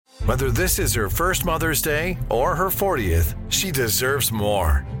Whether this is her first Mother's Day or her 40th, she deserves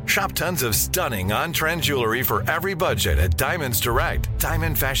more. Shop tons of stunning on-trend jewelry for every budget at Diamonds Direct.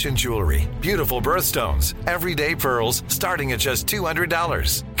 Diamond fashion jewelry, beautiful birthstones, everyday pearls starting at just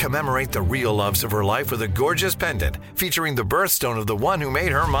 $200. Commemorate the real loves of her life with a gorgeous pendant featuring the birthstone of the one who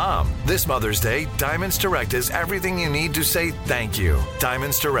made her mom. This Mother's Day, Diamonds Direct is everything you need to say thank you.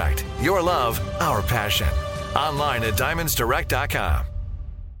 Diamonds Direct. Your love, our passion. Online at diamondsdirect.com.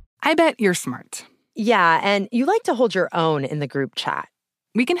 I bet you're smart. Yeah, and you like to hold your own in the group chat.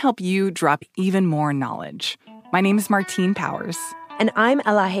 We can help you drop even more knowledge. My name is Martine Powers. And I'm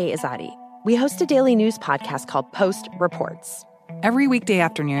Elahe Izadi. We host a daily news podcast called Post Reports. Every weekday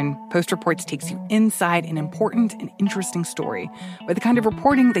afternoon, Post Reports takes you inside an important and interesting story with the kind of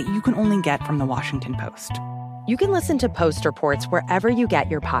reporting that you can only get from the Washington Post. You can listen to Post Reports wherever you get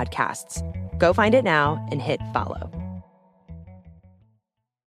your podcasts. Go find it now and hit follow.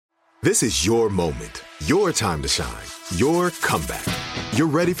 This is your moment, your time to shine, your comeback. You're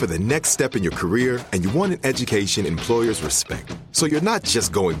ready for the next step in your career, and you want an education employers respect. So you're not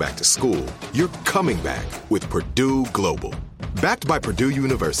just going back to school, you're coming back with Purdue Global. Backed by Purdue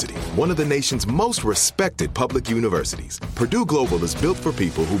University, one of the nation's most respected public universities, Purdue Global is built for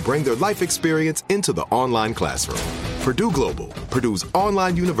people who bring their life experience into the online classroom. Purdue Global, Purdue's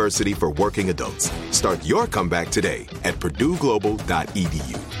online university for working adults. Start your comeback today at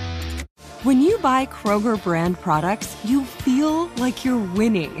purdueglobal.edu. When you buy Kroger brand products, you feel like you're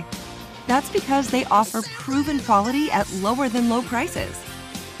winning. That's because they offer proven quality at lower than low prices.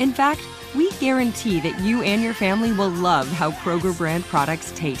 In fact, we guarantee that you and your family will love how Kroger brand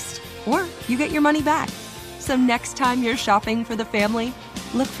products taste, or you get your money back. So next time you're shopping for the family,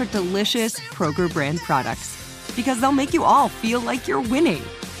 look for delicious Kroger brand products, because they'll make you all feel like you're winning.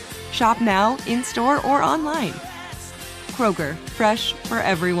 Shop now, in-store, or online. Kroger, fresh for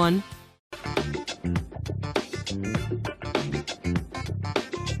everyone.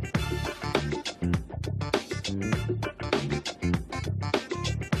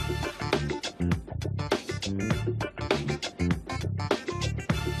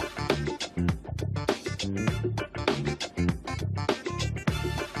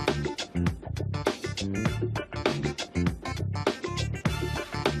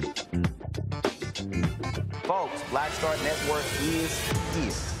 Folks, Black Star Network is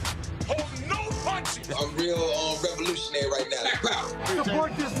here. Oh, no punches! I'm real revolutionary right now.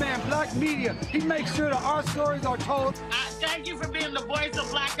 Support this man, Black Media. He makes sure that our stories are told. Thank you for being the voice of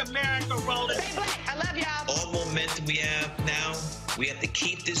Black America, Roland. Stay black. I love y'all. All momentum we have now, we have to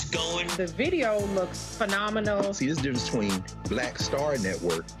keep this going. The video looks phenomenal. See, there's a difference between Black Star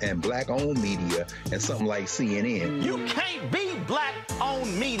Network and Black-owned media and something like CNN. You can't be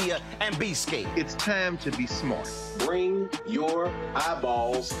Black-owned media and be scared. It's time to be smart. Bring your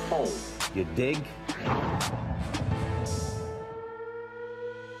eyeballs home. You dig?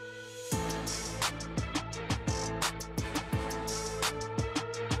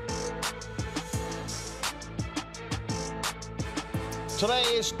 Today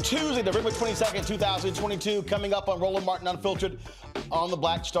is Tuesday, November 22nd, 2022, coming up on Roland Martin Unfiltered on the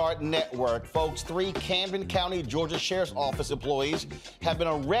Black Star Network. Folks, 3 Camden County, Georgia Sheriff's Office employees have been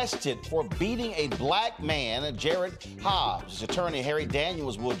arrested for beating a black man, Jared Hobbs. His attorney, Harry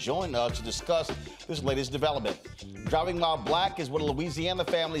Daniels, will join us to discuss this latest development. Driving while black is what a Louisiana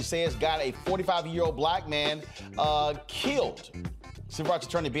family says got a 45-year-old black man killed. Civil rights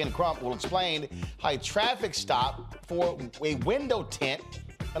attorney Ben Crump will explain how a traffic stop for a window tint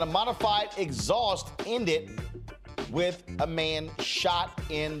and a modified exhaust ended with a man shot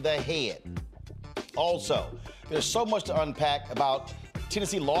in the head. Also, there's so much to unpack about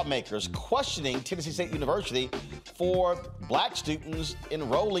Tennessee lawmakers questioning Tennessee State University for black students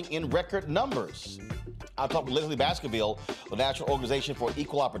enrolling in record numbers. I'll talk with Leslie Baskerville, the National Organization for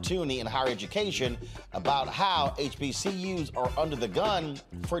Equal Opportunity in Higher Education, about how HBCUs are under the gun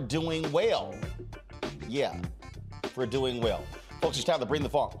for doing well. Yeah, for doing well. Folks, it's time to bring the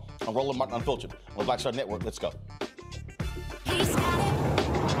funk on Roland Martin Unfiltered on the Black Star Network. Let's go. He's got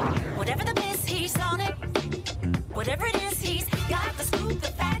it. Whatever the miss, he's on it. Whatever it is, he's got the scoop, the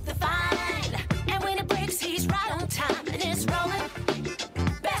fact, the find. And when it breaks, he's right on time and it's rolling.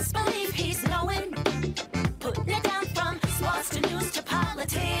 Best believe he's knowing. Putting it down from sports to news to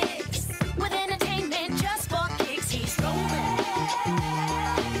politics. With entertainment just for kicks, he's rolling.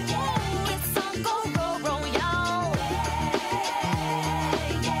 It's on Go, roll, y'all.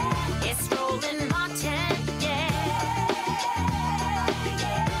 It's Roland Martin,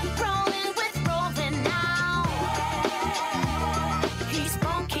 Rolling with Roland now. He's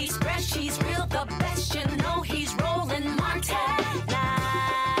funky, he's fresh,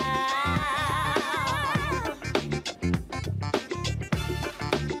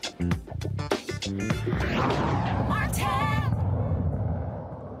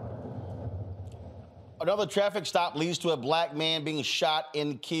 Another traffic stop leads to a black man being shot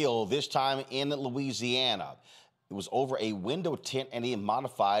and killed, this time in Louisiana. It was over a window tint and a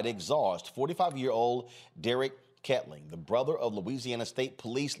modified exhaust. 45-year-old Derek Kettling, the brother of Louisiana State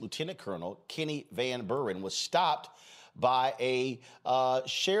Police Lieutenant Colonel Kenny Van Buren, was stopped by a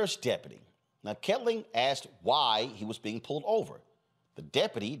sheriff's deputy. Now, Kettling asked why he was being pulled over. The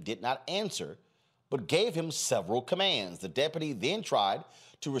deputy did not answer, but gave him several commands. The deputy then tried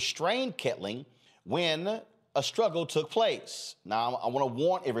to restrain Kettling when a struggle took place. Now, I want to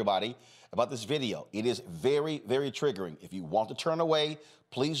warn everybody about this video. It is very, very triggering. If you want to turn away,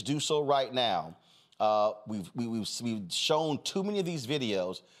 please do so right now. We've shown too many of these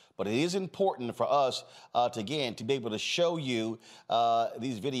videos, but it is important for us to be able to show you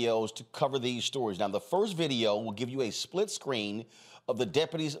these videos to cover these stories. Now, the first video will give you a split screen of the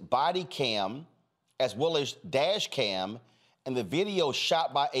deputy's body cam as well as dash cam, and the video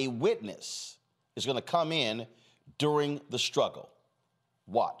shot by a witness is going to come in during the struggle.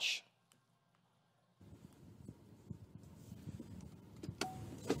 Watch.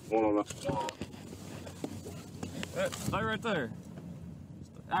 Stay right there.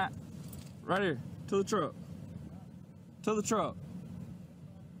 Right here. To the truck. To the truck.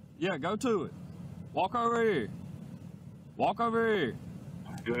 Yeah, go to it. Walk over here. Walk over here.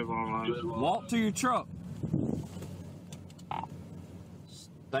 Walk to your truck.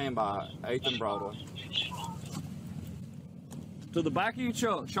 Stand by 8th and Broadway. To the back of your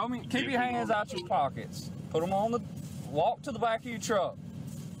truck. Show me. Keep your hands out your pockets. Put them on the. Walk to the back of your truck.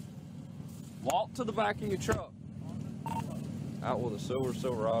 Walk to the back of your truck. Out with a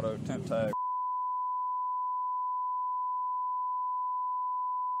silver auto temp tag.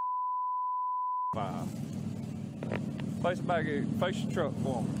 Five. Face the back here. Face your truck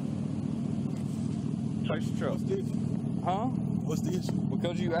for me. Face your truck. Huh? What's the issue?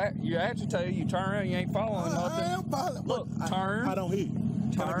 Because you agitate, you turn around, you ain't following nothing. I am following. Look, turn. I don't hear you.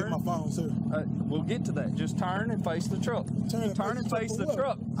 Can I get my phone, sir? We'll get to that. Just turn and face the truck. Turn and face the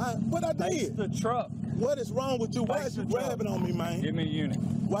truck. What I did? Face the truck. What is wrong with you? Why is you grabbing on me, man? Give me a unit.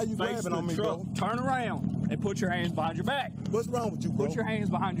 Why you grabbing on me, bro? Turn around and put your hands behind your back. What's wrong with you, bro? Put your hands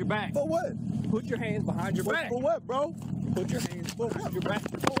behind your back. For what? Put your hands behind your back. For what, bro? Put your hands behind your back.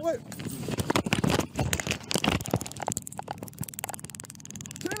 For what?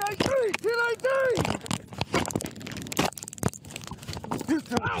 10-8-3! 10-8-3!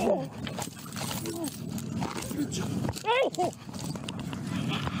 Ow!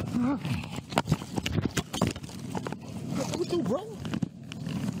 What you, bro?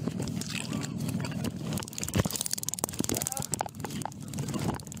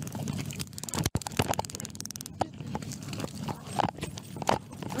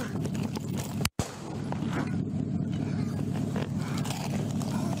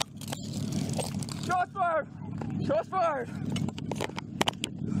 Shots fired! Shots fired!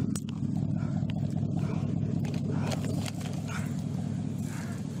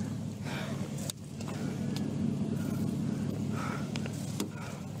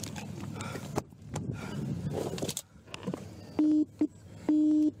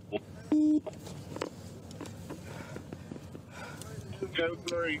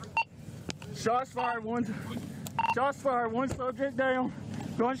 Shots fired, one subject down,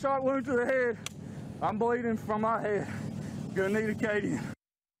 gunshot wound to the head. I'm bleeding from my head. Gonna need a Cadian.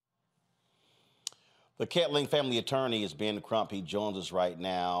 The Kettling family attorney is Ben Crump. He joins us right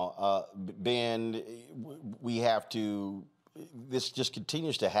now. Ben, we have to, this just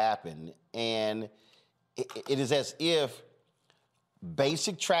continues to happen, and it is as if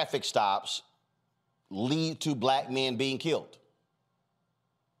basic traffic stops lead to black men being killed.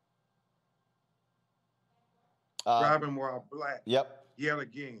 Driving while black. Yep. Yet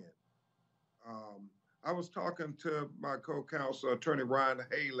again. I was talking to my co-counsel, Attorney Ryan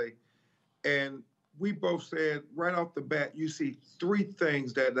Haley, and we both said right off the bat, you see three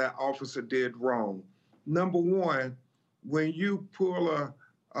things that that officer did wrong. Number one, when you pull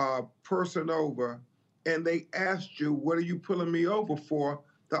a person over and they asked you, what are you pulling me over for?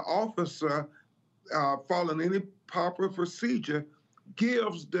 The officer, following any proper procedure,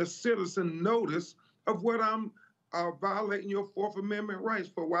 gives the citizen notice of what I'm violating your Fourth Amendment rights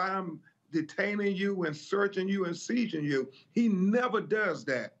for, why I'm detaining you and searching you and seizing you. He never does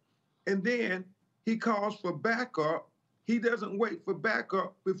that. And then he calls for backup. He doesn't wait for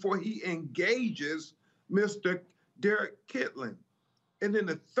backup before he engages Mr. Derek Kettling. And then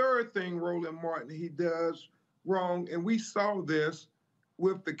the third thing Roland Martin he does wrong, and we saw this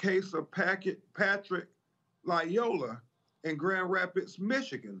with the case of Patrick Loyola in Grand Rapids,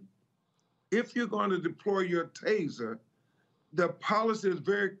 Michigan. If you're going to deploy your taser, the policy is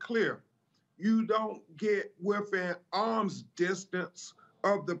very clear. you don't get within arm's distance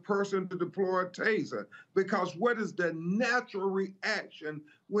of the person to deploy a taser. Because what is the natural reaction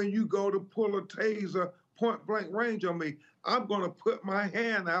when you go to pull a taser point blank range on me? I'm going to put my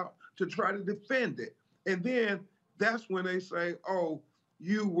hand out to try to defend it. And then that's when they say, oh,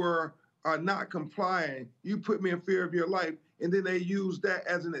 you were not complying. You put me in fear of your life. And then they use that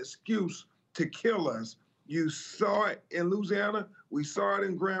as an excuse to kill us. You saw it in Louisiana. We saw it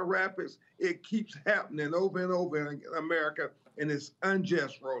in Grand Rapids. It keeps happening over and over in America, and it's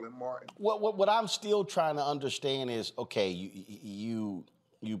unjust, Roland Martin. What I'm still trying to understand is, okay, you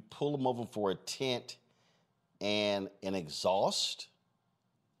pull them over for a tent and an exhaust?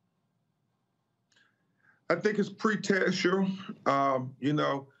 I think it's pretextual. You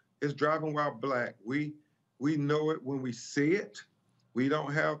know, it's driving while black. We know it when we see it. We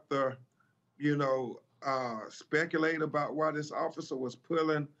don't have to, you know, speculate about why this officer was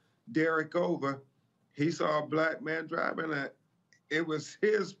pulling Derek over. He saw a black man driving it. It was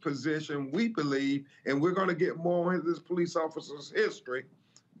his position, we believe, and we're going to get more into this police officer's history,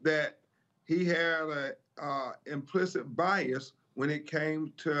 that he had an implicit bias when it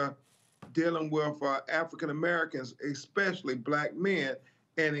came to dealing with African Americans, especially black men,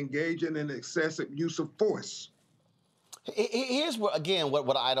 and engaging in excessive use of force. Here's what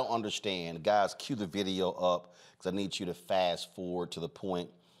I don't understand. Guys, cue the video up because I need you to fast forward to the point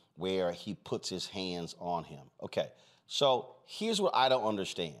where he puts his hands on him. Okay, so here's what I don't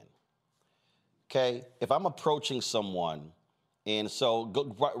understand. Okay, if I'm approaching someone, and so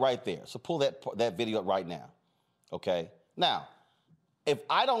go right there. So pull that video up right now. Okay, now if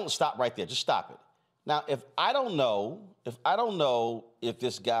I don't stop right there, just stop it. Now, if I don't know if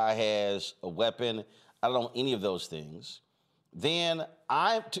this guy has a weapon, I don't know any of those things, then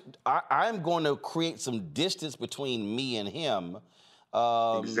I'm going to create some distance between me and him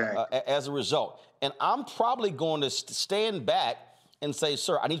as a result. And I'm probably going to stand back and say,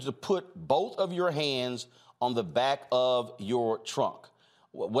 sir, I need you to put both of your hands on the back of your trunk.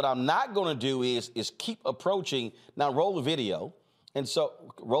 What I'm not going to do is keep approaching. Now, roll the video. And so,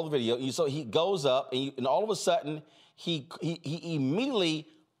 roll the video. So he goes up, and all of a sudden, he immediately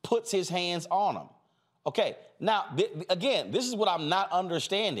puts his hands on him. Okay, now, again, this is what I'm not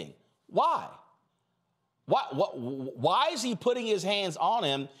understanding. Why? Why is he putting his hands on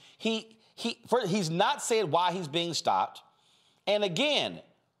him? He's not said why he's being stopped. And again,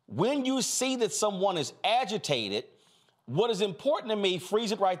 when you see that someone is agitated, what is important to me,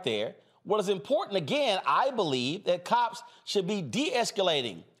 freeze it right there. What is important, again, I believe that cops should be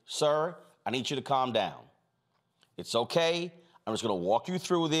de-escalating. Sir, I need you to calm down. It's okay. I'm just going to walk you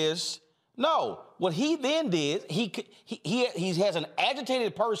through this. No, what he then did, he has an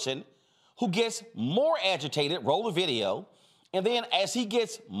agitated person who gets more agitated, roll the video, and then as he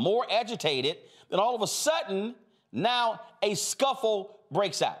gets more agitated, then all of a sudden, now a scuffle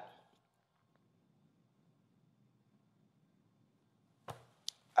breaks out.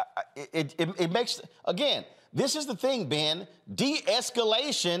 It makes, again, this is the thing, Ben,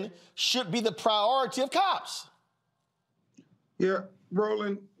 de-escalation should be the priority of cops. Yeah,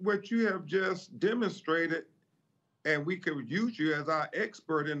 Roland, what you have just demonstrated, and we could use you as our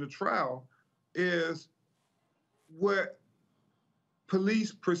expert in the trial, is what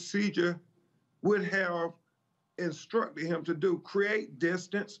police procedure would have instructed him to do. Create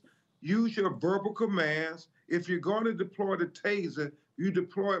distance, use your verbal commands. If you're going to deploy the taser, you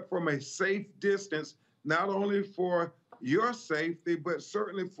deploy it from a safe distance, not only for your safety, but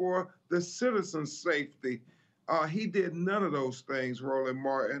certainly for the citizen's safety. He did none of those things, Roland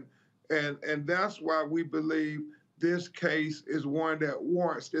Martin, and that's why we believe this case is one that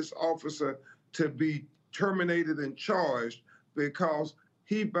warrants this officer to be terminated and charged, because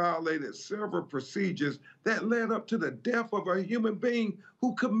he violated several procedures that led up to the death of a human being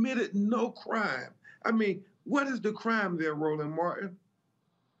who committed no crime. I mean, what is the crime there, Roland Martin?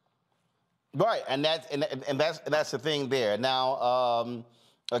 Right, and that's the thing there. Now,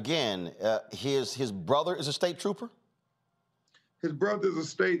 again, his brother is a state trooper? His brother is a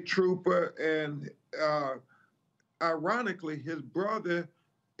state trooper, and ironically, his brother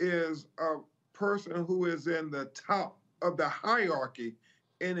is a person who is in the top of the hierarchy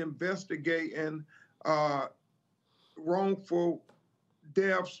in investigating wrongful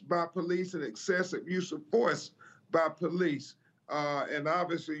deaths by police and excessive use of force by police. And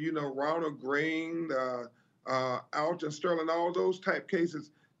obviously, you know, Ronald Green, Alton Sterling, all those type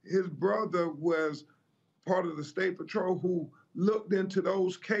cases. His brother was part of the State Patrol who looked into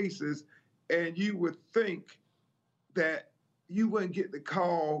those cases, and you would think that you wouldn't get the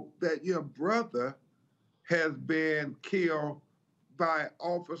call that your brother has been killed by an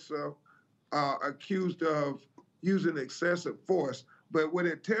officer accused of using excessive force. But what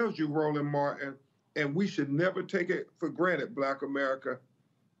it tells you, Roland Martin, and we should never take it for granted, Black America,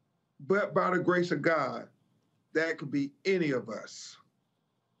 but by the grace of God, that could be any of us.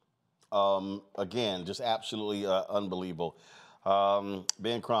 Again, just absolutely unbelievable.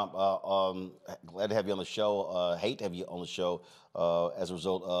 Ben Crump, glad to have you on the show. Hate to have you on the show as a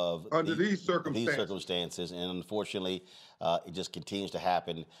result of these circumstances. And unfortunately, it just continues to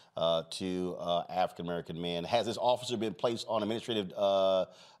happen to African American men. Has this officer been placed on administrative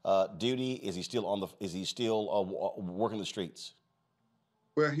duty? Is he still working the streets?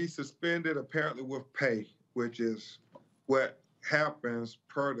 Well, he's suspended apparently with pay, which is what happens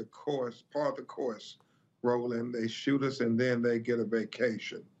part of the course, Roland. They shoot us and then they get a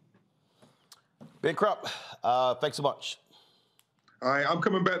vacation. Ben Crump, thanks so much. All right, I'm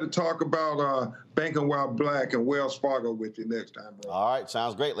coming back to talk about Banking While Black and Wells Fargo with you next time, bro. All right,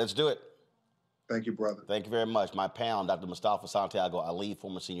 sounds great. Let's do it. Thank you, brother. Thank you very much. My pal, Dr. Mustafa Santiago Ali,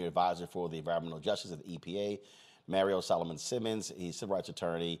 former senior advisor for the Environmental Justice at the EPA. Mario Solomon Simmons, he's a civil rights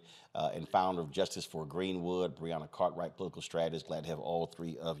attorney and founder of Justice for Greenwood. Breonna Cartwright, political strategist. Glad to have all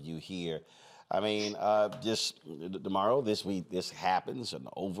three of you here. I mean, just tomorrow, this week, this happens and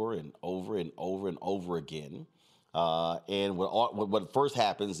over and over and over and over again. And what first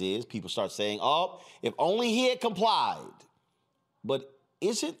happens is people start saying, oh, if only he had complied. But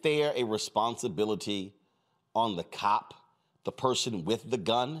isn't there a responsibility on the cop, the person with the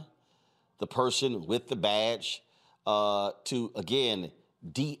gun, the person with the badge, to, again,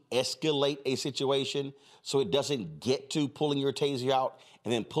 de-escalate a situation so it doesn't get to pulling your taser out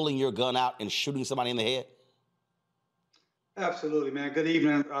and then pulling your gun out and shooting somebody in the head? Absolutely, man. Good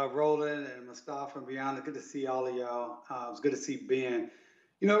evening, Roland and Mustafa and Brianna. Good to see all of y'all. It's good to see Ben.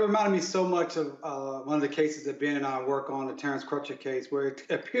 You know, it reminded me so much of one of the cases that Ben and I work on, the Terrence Crutcher case, where it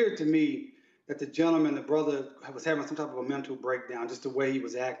appeared to me that the gentleman, the brother, was having some type of a mental breakdown, just the way he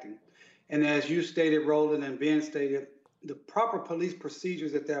was acting. And as you stated, Roland, and Ben stated, the proper police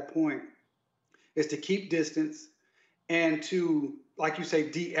procedures at that point is to keep distance and to, like you say,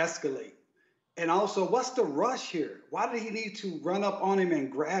 de-escalate. And also, what's the rush here? Why did he need to run up on him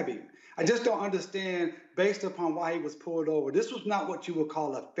and grab him? I just don't understand based upon why he was pulled over. This was not what you would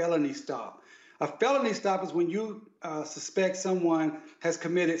call a felony stop. A felony stop is when you suspect someone has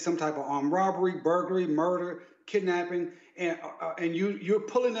committed some type of armed robbery, burglary, murder, kidnapping, and you're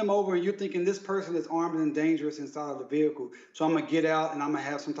pulling them over and you're thinking this person is armed and dangerous inside of the vehicle. So I'm going to get out and I'm going to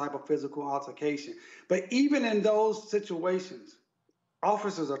have some type of physical altercation. But even in those situations,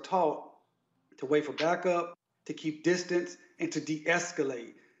 officers are taught to wait for backup, to keep distance, and to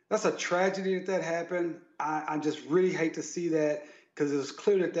de-escalate. That's a tragedy that happened. I just really hate to see that because it was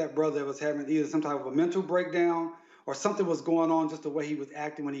clear that that brother was having either some type of a mental breakdown or something was going on just the way he was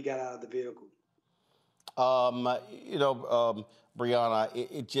acting when he got out of the vehicle. Brianna,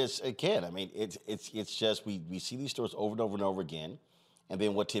 it just, again, I mean, it's just, we see these stories over and over and over again. And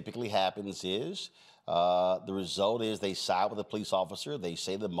then what typically happens is the result is they side with the police officer. They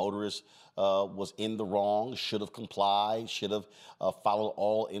say the motorist was in the wrong, should have complied, should have followed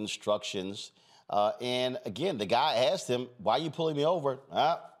all instructions. And again, the guy asked him, why are you pulling me over?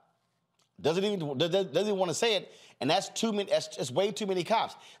 Doesn't even want to say it. And that's too many. That's way too many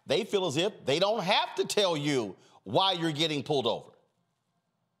cops. They feel as if they don't have to tell you why you're getting pulled over.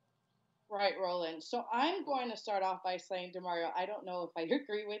 Right, Roland. So I'm going to start off by saying, DeMario, I don't know if I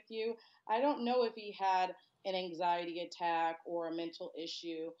agree with you. I don't know if he had an anxiety attack or a mental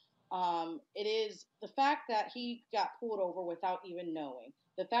issue. It is the fact that he got pulled over without even knowing.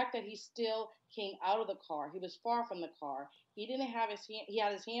 The fact that he still came out of the car. He was far from the car. He didn't have his hand. He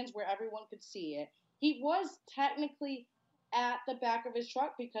had his hands where everyone could see it. He was technically at the back of his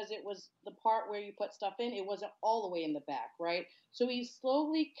truck because it was the part where you put stuff in. It wasn't all the way in the back, right? So he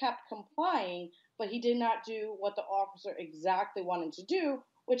slowly kept complying, but he did not do what the officer exactly wanted to do,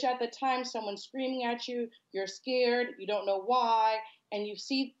 which at the time someone's screaming at you, you're scared, you don't know why, and you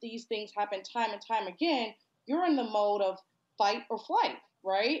see these things happen time and time again, you're in the mode of fight or flight,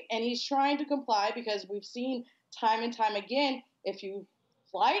 right? And he's trying to comply because we've seen time and time again, if you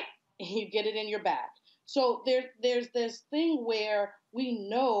flight, you get it in your back. So there's this thing where we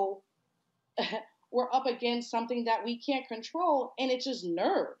know we're up against something that we can't control, and it's just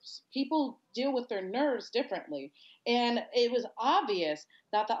nerves. People deal with their nerves differently. And it was obvious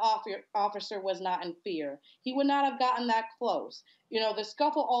that the officer was not in fear. He would not have gotten that close. You know, the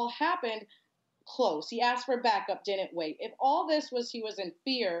scuffle all happened close. He asked for backup, didn't wait. If all this was he was in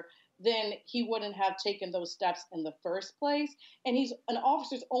fear, then he wouldn't have taken those steps in the first place. And an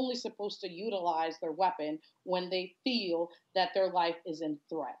officer's only supposed to utilize their weapon when they feel that their life is in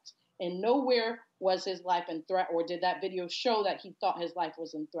threat. And nowhere was his life in threat, or did that video show that he thought his life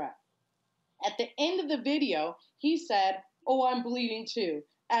was in threat. At the end of the video, he said, "Oh, I'm bleeding too,"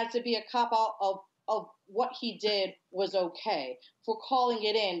 as to be a cop-out of what he did was okay, for calling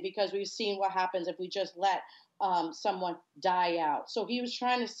it in, because we've seen what happens if we just let someone die out. So he was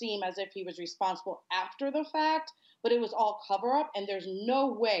trying to seem as if he was responsible after the fact, but it was all cover-up, and there's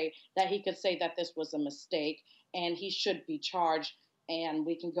no way that he could say that this was a mistake, and he should be charged. And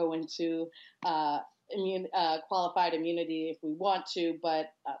we can go into qualified immunity if we want to, but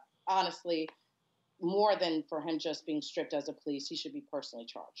honestly, more than for him just being stripped as a police, he should be personally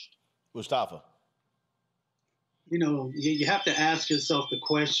charged. Mustafa. You know, you have to ask yourself the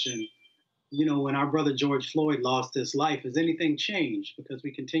question, you know, when our brother George Floyd lost his life, has anything changed? Because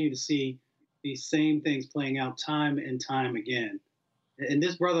we continue to see these same things playing out time and time again. And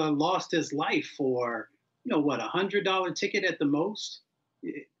this brother lost his life for, you know, what, $100 ticket at the most?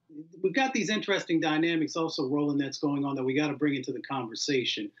 We've got these interesting dynamics also, Roland, that's going on that we got to bring into the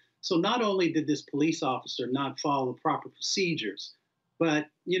conversation. So not only did this police officer not follow the proper procedures, but,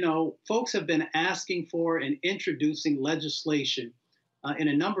 you know, folks have been asking for and introducing legislation in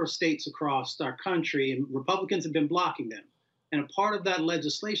a number of states across our country, and Republicans have been blocking them. And a part of that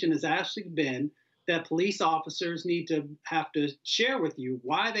legislation has actually been that police officers need to have to share with you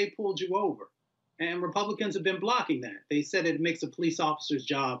why they pulled you over. And Republicans have been blocking that. They said it makes a police officer's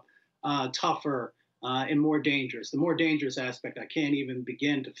job tougher and more dangerous. The more dangerous aspect, I can't even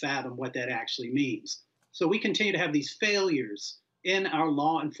begin to fathom what that actually means. So we continue to have these failures in our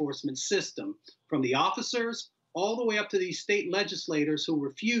law enforcement system, from the officers all the way up to these state legislators who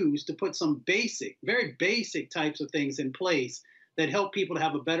refuse to put some basic, very basic types of things in place that help people to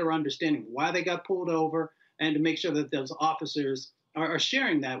have a better understanding of why they got pulled over, and to make sure that those officers are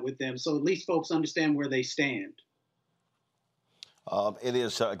sharing that with them, so at least folks understand where they stand. It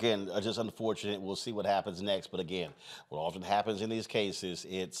is, again, just unfortunate. We'll see what happens next. But again, what often happens in these cases,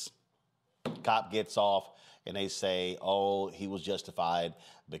 it's cop gets off and they say, oh, he was justified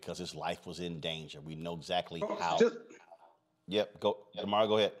because his life was in danger. We know exactly how. Damar,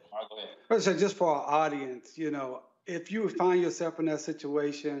 go ahead. I would say, just for our audience, you know, if you find yourself in that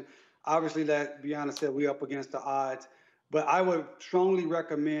situation, obviously, like Breonna said, we're up against the odds. But I would strongly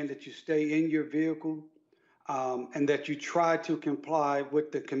recommend that you stay in your vehicle and that you try to comply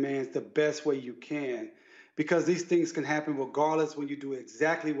with the commands the best way you can, because these things can happen regardless when you do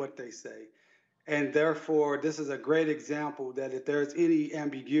exactly what they say. And therefore, this is a great example that if there's any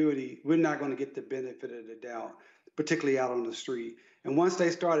ambiguity, we're not going to get the benefit of the doubt, particularly out on the street. And once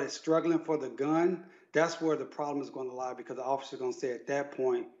they started struggling for the gun, that's where the problem is going to lie, because the officer is going to say at that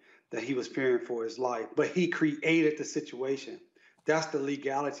point that he was fearing for his life. But he created the situation. That's the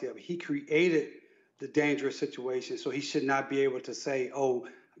legality of it. He created the dangerous situation, so he should not be able to say, oh,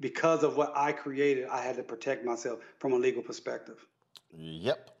 because of what I created, I had to protect myself from a legal perspective.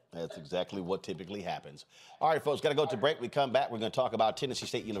 Yep, that's exactly what typically happens. All right, folks, got to go to break. We come back, we're going to talk about Tennessee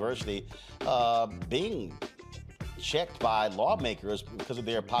State University being checked by lawmakers because of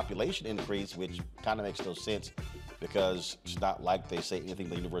their population increase, which kind of makes no sense, because it's not like they say anything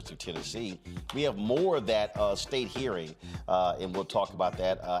to the University of Tennessee. We have more of that state hearing, and we'll talk about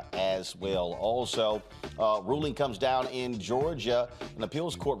that as well. Also, ruling comes down in Georgia. An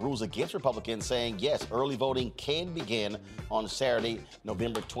appeals court rules against Republicans, saying, yes, early voting can begin on Saturday,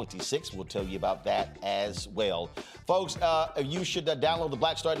 November 26th. We'll tell you about that as well. Folks, you should download the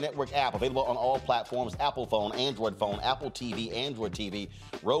Black Star Network app, available on all platforms: Apple phone, Android phone, Apple TV, Android TV,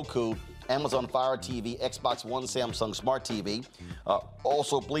 Roku, Amazon Fire TV, Xbox One, Samsung Smart TV.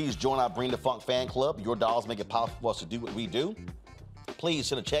 Also, please join our Bring the Funk fan club. Your dollars make it possible for us to do what we do. Please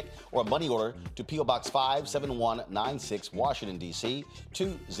send a check or a money order to P.O. Box 57196, Washington, D.C.,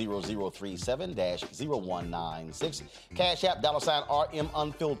 20037-0196. Cash App, $RM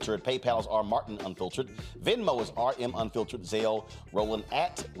Unfiltered. PayPal is R Martin Unfiltered. Venmo is RM Unfiltered. Zelle, Roland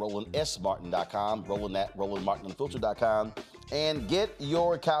at RolandSMartin.com. Roland at RolandMartinUnfiltered.com. And get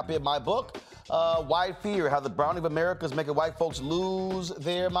your copy of my book, White Fear, How the Browning of America is Making White Folks Lose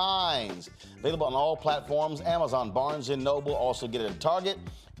Their Minds. Available on all platforms: Amazon, Barnes & Noble. Also get it at Target.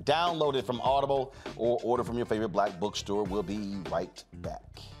 Download it from Audible or order from your favorite black bookstore. We'll be right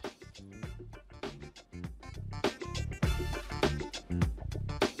back.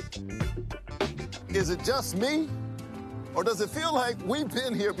 Is it just me? Or does it feel like we've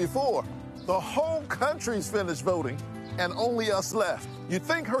been here before? The whole country's finished voting, and only us left. You'd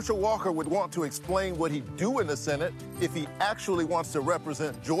think Herschel Walker would want to explain what he'd do in the Senate if he actually wants to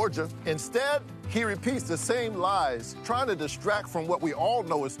represent Georgia. Instead, he repeats the same lies, trying to distract from what we all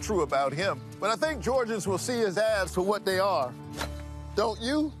know is true about him. But I think Georgians will see his ads for what they are. Don't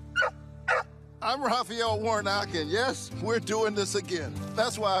you? I'm Raphael Warnock, and yes, we're doing this again.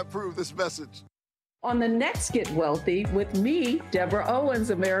 That's why I approve this message. On the next Get Wealthy with me, Deborah Owens,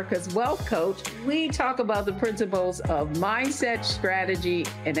 America's Wealth Coach, we talk about the principles of mindset, strategy,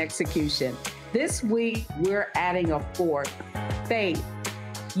 and execution. This week, we're adding a fourth, faith.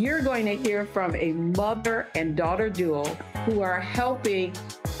 You're going to hear from a mother and daughter duo who are helping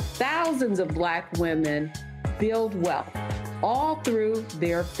thousands of Black women build wealth, all through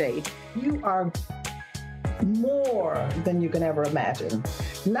their faith. You are more than you can ever imagine.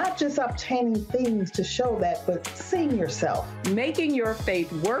 Not just obtaining things to show that, but seeing yourself. Making your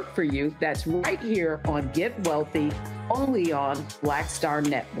faith work for you. That's right here on Get Wealthy, only on Black Star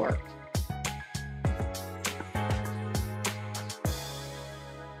Network.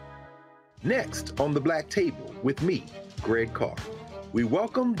 Next on The Black Table with me, Greg Carr, we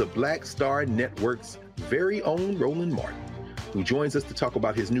welcome the Black Star Network's very own Roland Martin, who joins us to talk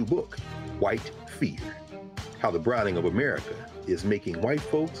about his new book, White Fear, how the browning of America is making white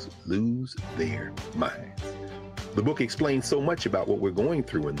folks lose their minds. The book explains so much about what we're going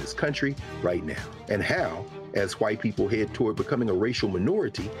through in this country right now, and how, as white people head toward becoming a racial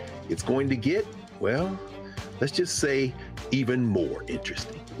minority, it's going to get, well, let's just say, even more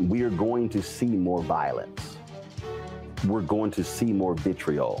interesting. We are going to see more violence. We're going to see more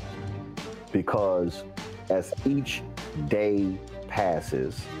vitriol, because as each day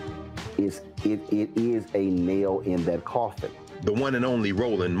passes, it is a nail in that coffin. The one and only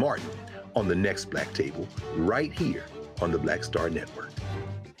Roland Martin on the next Black Table, right here on the Black Star Network.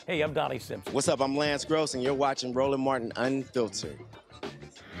 Hey, I'm Donnie Simpson. What's up? I'm Lance Gross, and you're watching Roland Martin Unfiltered.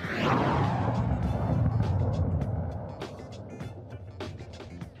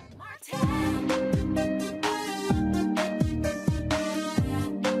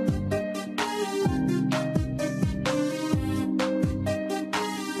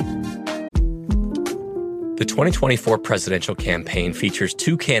 The 2024 presidential campaign features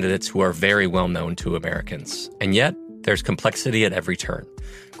two candidates who are very well known to Americans. And yet, there's complexity at every turn.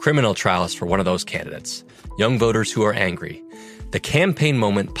 Criminal trials for one of those candidates. Young voters who are angry. The Campaign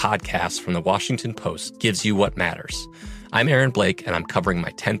Moment podcast from the Washington Post gives you what matters. I'm Aaron Blake, and I'm covering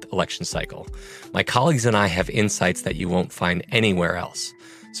my 10th election cycle. My colleagues and I have insights that you won't find anywhere else.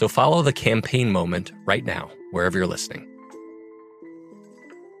 So follow The Campaign Moment right now, wherever you're listening.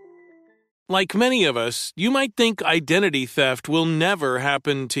 Like many of us, you might think identity theft will never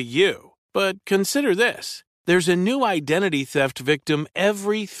happen to you. But consider this. There's a new identity theft victim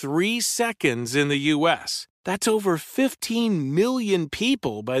every 3 seconds in the U.S. That's over 15 million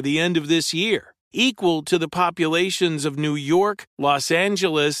people by the end of this year, equal to the populations of New York, Los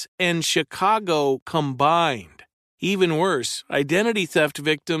Angeles, and Chicago combined. Even worse, identity theft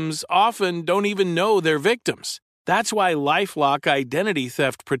victims often don't even know they're victims. That's why LifeLock Identity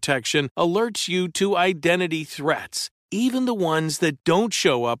Theft Protection alerts you to identity threats, even the ones that don't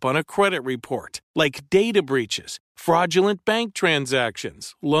show up on a credit report, like data breaches, fraudulent bank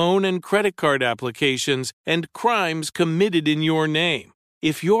transactions, loan and credit card applications, and crimes committed in your name.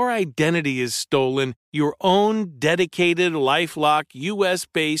 If your identity is stolen, your own dedicated LifeLock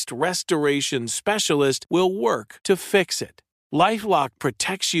U.S.-based restoration specialist will work to fix it. LifeLock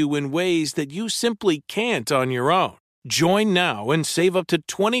protects you in ways that you simply can't on your own. Join now and save up to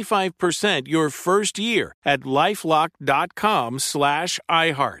 25% your first year at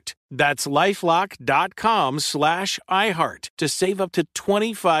LifeLock.com/iHeart. That's LifeLock.com/iHeart to save up to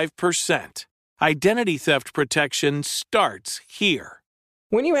 25%. Identity theft protection starts here.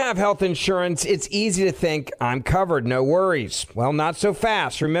 When you have health insurance, it's easy to think, I'm covered, no worries. Well, not so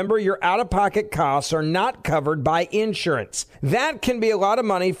fast. Remember, your out-of-pocket costs are not covered by insurance. That can be a lot of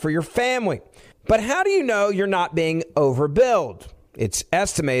money for your family. But how do you know you're not being overbilled? It's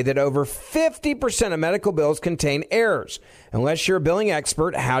estimated that over 50% of medical bills contain errors. Unless you're a billing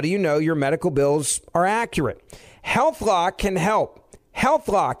expert, how do you know your medical bills are accurate? HealthLock can help.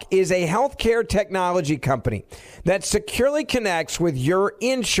 HealthLock is a healthcare technology company that securely connects with your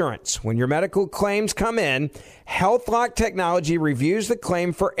insurance. When your medical claims come in, HealthLock technology reviews the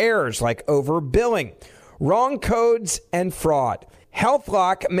claim for errors like overbilling, wrong codes, and fraud.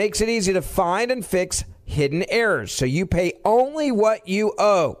 HealthLock makes it easy to find and fix hidden errors, so you pay only what you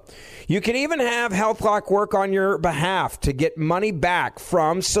owe. You can even have HealthLock work on your behalf to get money back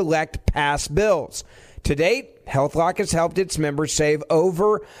from select past bills. To date, HealthLock has helped its members save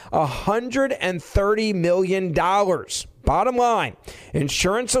over $130 million. Bottom line,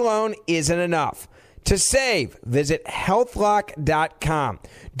 insurance alone isn't enough. To save, visit healthlock.com.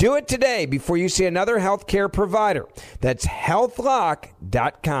 Do it today before you see another healthcare provider. That's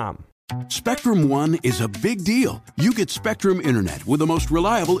healthlock.com. Spectrum One is a big deal. You get Spectrum Internet with the most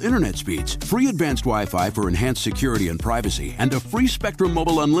reliable internet speeds, free advanced Wi-Fi for enhanced security and privacy, and a free Spectrum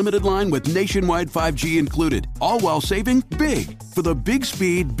Mobile Unlimited line with nationwide 5G included, all while saving big. For the big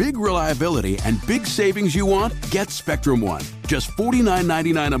speed, big reliability, and big savings you want, get Spectrum One. Just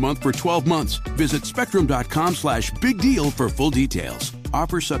 $49.99 a month for 12 months. Visit spectrum.com/big deal for full details.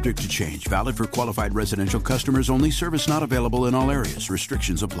 Offer subject to change. Valid for qualified residential customers only. Service not available in all areas.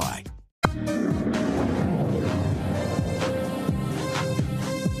 Restrictions apply.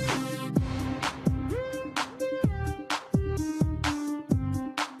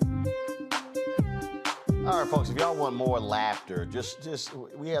 All right, folks, if y'all want more laughter,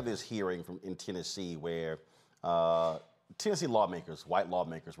 we have this hearing in Tennessee where Tennessee lawmakers, white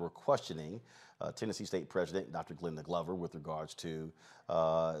lawmakers, were questioning Tennessee State President Dr. Glenda Glover with regards to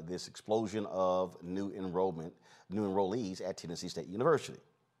this explosion of new enrollees at Tennessee State University.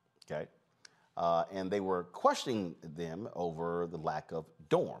 Okay, and they were questioning them over the lack of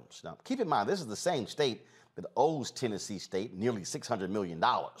dorms. Now, keep in mind, this is the same state that owes Tennessee State nearly $600 million.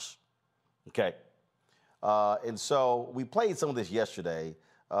 Okay, and so we played some of this yesterday,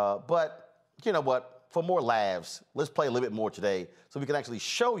 but you know what? For more laughs, let's play a little bit more today so we can actually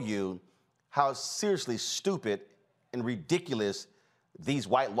show you how seriously stupid and ridiculous these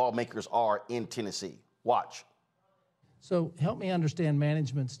white lawmakers are in Tennessee. Watch. So help me understand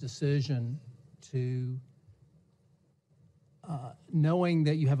management's decision to, knowing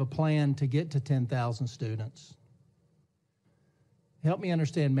that you have a plan to get to 10,000 students. Help me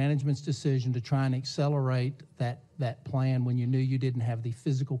understand management's decision to try and accelerate that plan when you knew you didn't have the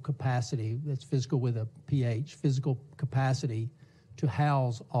physical capacity, that's physical with a PH, physical capacity to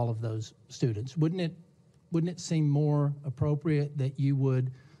house all of those students. Wouldn't it seem more appropriate that you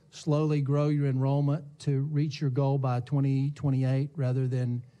would slowly grow your enrollment to reach your goal by 2028 rather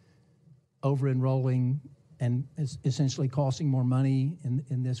than over-enrolling and essentially costing more money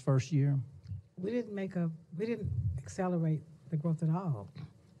in this first year? We didn't accelerate the growth at all.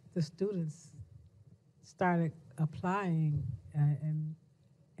 The students started applying and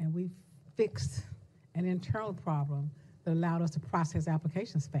we fixed an internal problem that allowed us to process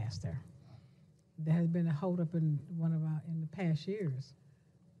applications faster. There has been a holdup in in the past years.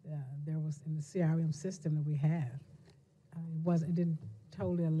 There was in the CRM system that we had. It didn't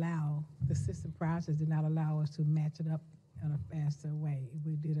totally allow, the system process did not allow us to match it up in a faster way.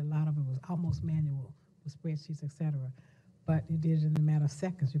 We did a lot of it was almost manual with spreadsheets, et cetera. But it did it in a matter of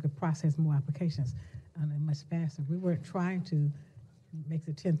seconds. You could process more applications much faster. We weren't trying to make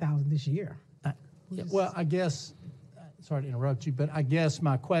the 10,000 this year. Well, I guess, sorry to interrupt you, but I guess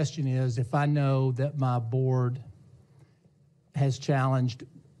my question is, if I know that my board has challenged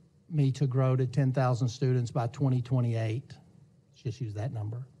me to grow to 10,000 students by 2028, let's just use that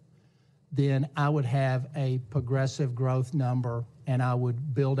number, then I would have a progressive growth number and I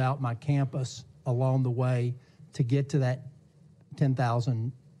would build out my campus along the way to get to that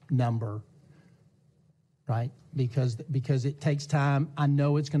 10,000 number, right? Because it takes time. I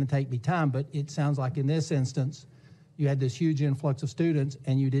know it's going to take me time, but it sounds like in this instance, you had this huge influx of students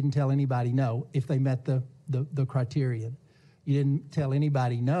and you didn't tell anybody no if they met the criterion. You didn't tell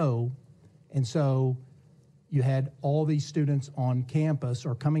anybody no, and so you had all these students on campus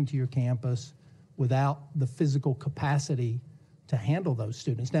or coming to your campus without the physical capacity to handle those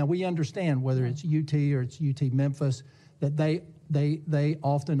students. Now, we understand whether it's UT or it's UT Memphis that they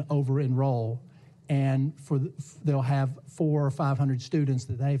often over-enroll, and they'll have 400 or 500 students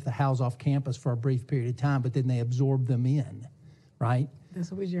that they have to house off campus for a brief period of time, but then they absorb them in, right? That's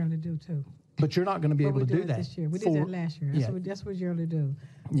what we generally do too. But you're not going to be able to do that this year. We did that last year. That's what we generally do.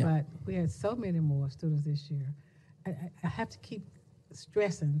 Yeah. But we had so many more students this year. I have to keep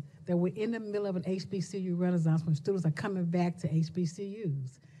stressing that we're in the middle of an HBCU renaissance when students are coming back to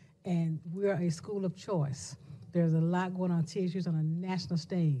HBCUs. And we're a school of choice. There's a lot going on TSU's on a national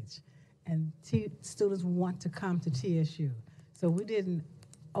stage. And students want to come to TSU. So we didn't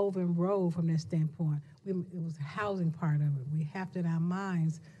over-enroll from that standpoint. It was the housing part of it. We have to, in our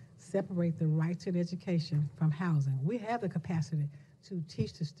minds, separate the right to an education from housing. We have the capacity to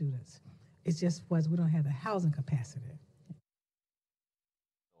teach the students. It's just we don't have the housing capacity.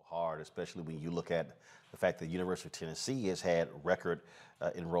 Hard, especially when you look at the fact that the University of Tennessee has had record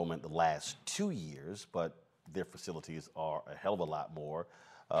enrollment the last 2 years, but their facilities are a hell of a lot more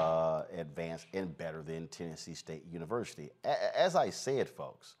advanced and better than Tennessee State University. As I said,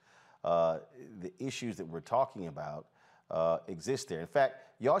 folks, the issues that we're talking about exist there. In fact,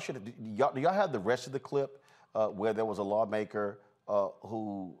 do y'all have the rest of the clip where there was a lawmaker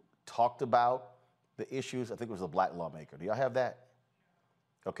who talked about the issues? I think it was a black lawmaker. Do y'all have that?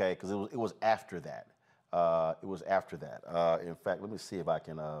 okay? Because it was after that. In fact, let me see if I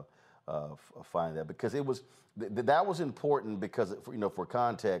can find that, because it was that was important, because for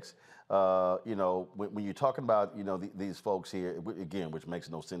context, when you're talking about these folks here again, which makes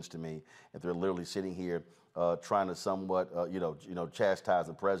no sense to me, if they're literally sitting here trying to somewhat chastise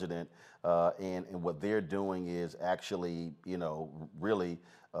the president, and what they're doing is actually really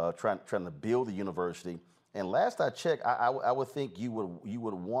trying to build the university. And last I checked, I would think you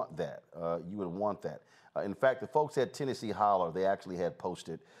would want that. You would want that. In fact, the folks at Tennessee Holler, they actually had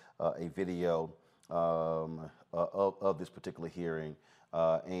posted a video of this particular hearing.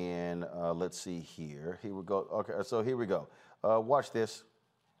 And let's see here. Here we go. Okay, so here we go. Watch this.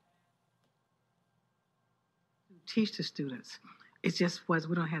 Teach the students. It just was,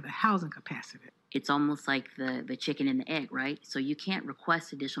 we don't have the housing capacity. It's almost like the chicken and the egg, right? So you can't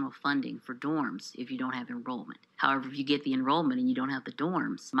request additional funding for dorms if you don't have enrollment. However, if you get the enrollment and you don't have the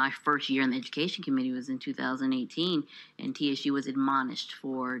dorms, my first year in the education committee was in 2018, and TSU was admonished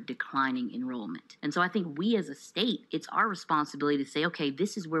for declining enrollment. And so I think we as a state, it's our responsibility to say, okay,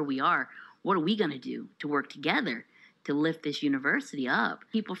 this is where we are. What are we going to do to work together to lift this university up?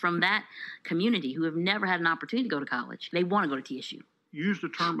 People from that community who have never had an opportunity to go to college, they want to go to TSU. Use the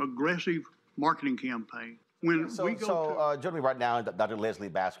term aggressive marketing campaign. Joining me right now, Dr. Leslie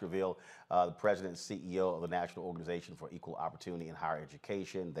Baskerville, the president and CEO of the National Organization for Equal Opportunity in Higher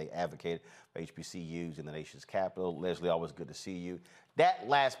Education. They advocate for HBCUs in the nation's capital. Leslie, always good to see you. That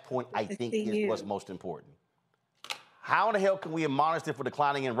last point, I think, is what's most important. How in the hell can we admonish them for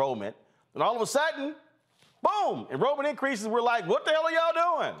declining enrollment, and all of a sudden, boom, enrollment increases? We're like, what the hell are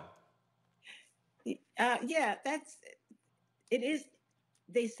y'all doing? It is.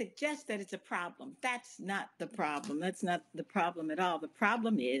 They suggest that it's a problem. That's not the problem. That's not the problem at all. The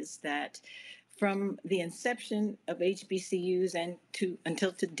problem is that from the inception of HBCUs and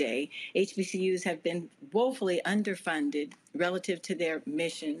until today, HBCUs have been woefully underfunded relative to their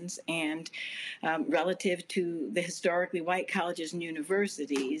missions and relative to the historically white colleges and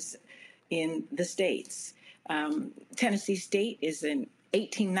universities in the states. Tennessee State is an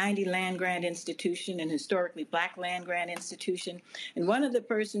 1890 land-grant institution, an historically black land-grant institution. And one of the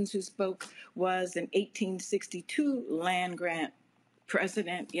persons who spoke was an 1862 land-grant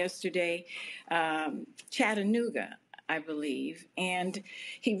president yesterday, Chattanooga, I believe. And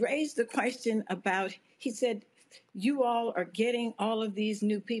he raised the question about, he said, you all are getting all of these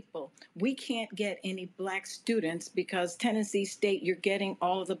new people. We can't get any black students because Tennessee State, you're getting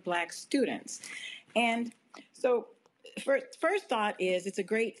all of the black students. And so first thought is it's a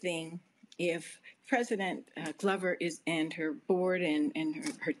great thing if President Glover and her board and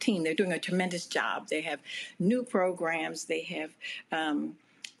her team, they're doing a tremendous job. They have new programs. They have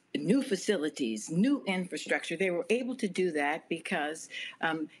new facilities, new infrastructure. They were able to do that because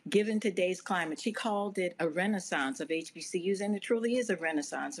given today's climate, she called it a renaissance of HBCUs, and it truly is a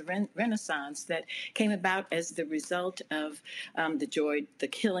renaissance that came about as the result of the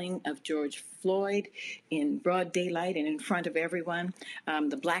killing of George Floyd in broad daylight and in front of everyone,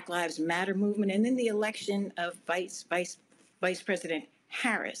 the Black Lives Matter movement, and then the election of Vice President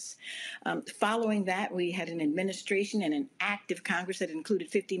Harris. Following that, we had an administration and an active Congress that included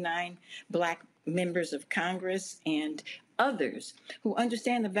 59 black members of Congress and others who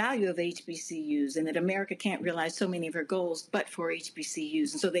understand the value of HBCUs and that America can't realize so many of her goals but for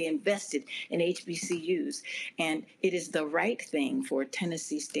HBCUs. And so they invested in HBCUs. And it is the right thing for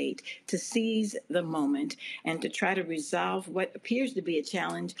Tennessee State to seize the moment and to try to resolve what appears to be a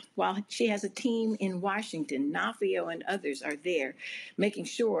challenge while she has a team in Washington. Nafio and others are there making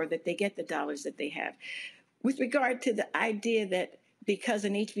sure that they get the dollars that they have. With regard to the idea that because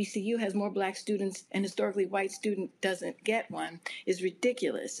an HBCU has more black students, an historically white student doesn't get one, is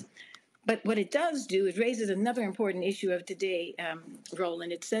ridiculous. But what it does do, it raises another important issue of today,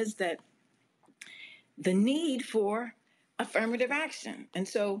 Roland. It says that the need for affirmative action. And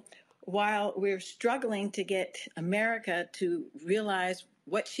so while we're struggling to get America to realize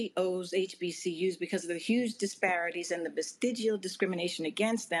what she owes HBCUs because of the huge disparities and the vestigial discrimination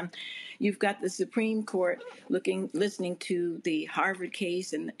against them, you've got the Supreme Court listening to the Harvard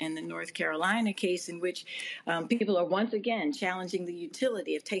case and the North Carolina case in which people are once again challenging the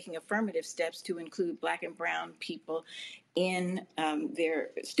utility of taking affirmative steps to include black and brown people in their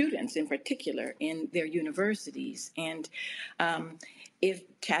students, in particular, in their universities. And if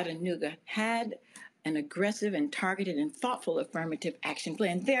Chattanooga had an aggressive and targeted and thoughtful affirmative action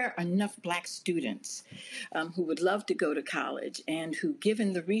plan, there are enough black students who would love to go to college and who,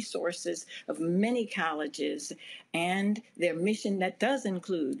 given the resources of many colleges and their mission that does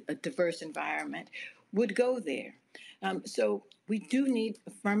include a diverse environment, would go there. So we do need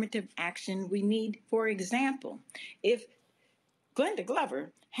affirmative action. We need, for example, if Glenda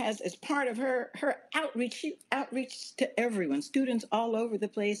Glover has, as part of her outreach to everyone, students all over the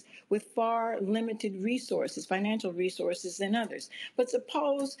place with far limited resources, financial resources than others. But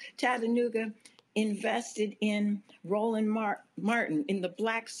suppose Chattanooga invested in Roland Martin, in the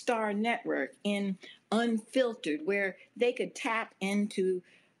Black Star Network, in Unfiltered, where they could tap into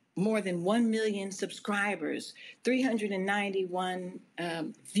more than 1 million subscribers, 391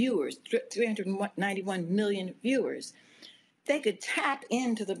 viewers, 391 million viewers. They could tap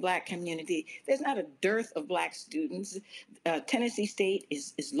into the Black community. There's not a dearth of Black students. Tennessee State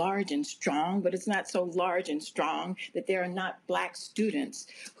is large and strong, but it's not so large and strong that there are not Black students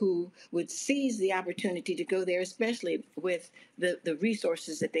who would seize the opportunity to go there, especially with the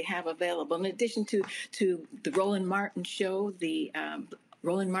resources that they have available. In addition to the Roland Martin show, the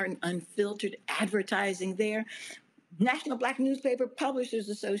Roland Martin Unfiltered advertising there, National Black Newspaper Publishers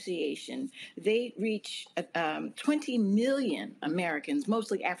Association, they reach 20 million Americans,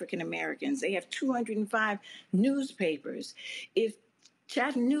 mostly African Americans. They have 205 newspapers. If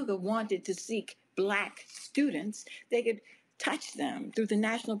Chattanooga wanted to seek Black students, they could touch them through the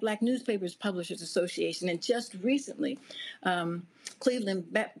National Black Newspapers Publishers Association. And just recently,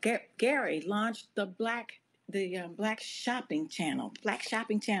 Cleveland Gary launched the Black Shopping Channel. Black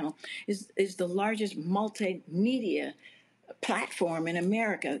Shopping Channel is the largest multimedia platform in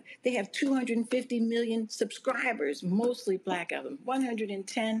America. They have 250 million subscribers, mostly Black of them,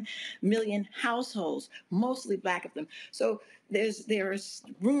 110 million households, mostly Black of them. So there's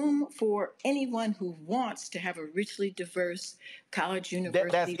room for anyone who wants to have a richly diverse college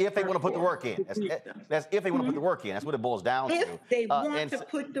university. That's if they want to put the work in. That's if they want to put the work in. That's what it boils down to. If they want to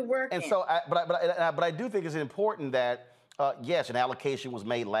put the work in. And so, but I do think it's important that, yes, an allocation was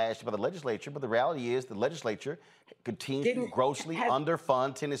made last year by the legislature, but the reality is the legislature continues to grossly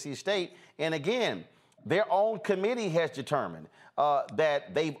underfund Tennessee State. And again, their own committee has determined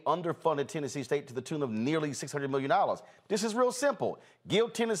that they've underfunded Tennessee State to the tune of nearly $600 million. This is real simple.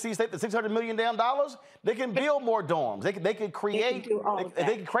 Give Tennessee State the $600 million, they can build more dorms. They can create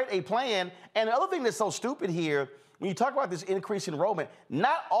a plan. And the other thing that's so stupid here, when you talk about this increased enrollment,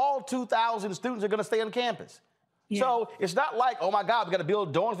 not all 2,000 students are going to stay on campus. Yeah. So it's not like, oh my God, we got to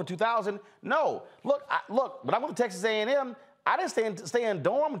build dorms for 2,000. No, look. When I went to Texas A&M, I didn't stay in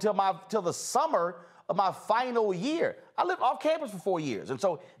dorm until the summer of my final year. I lived off campus for 4 years, and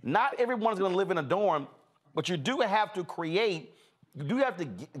so not everyone's going to live in a dorm, but you do have to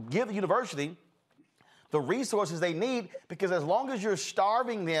give the university the resources they need, because as long as you're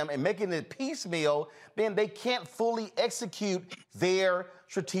starving them and making it piecemeal, then they can't fully execute their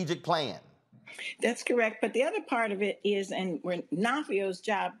strategic plan. That's correct. But the other part of it is, and where NAFIO's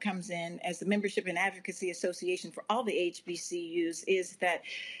job comes in as the Membership and Advocacy Association for all the HBCUs, is that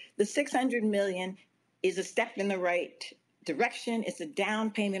the $600 million is a step in the right direction. It's a down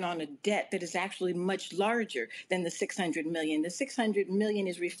payment on a debt that is actually much larger than the $600 million. The $600 million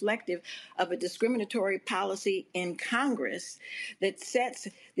is reflective of a discriminatory policy in Congress that sets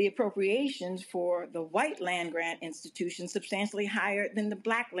the appropriations for the white land-grant institutions substantially higher than the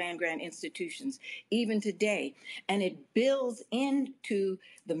Black land-grant institutions, even today. And it builds into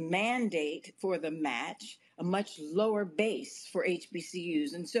the mandate for the match a much lower base for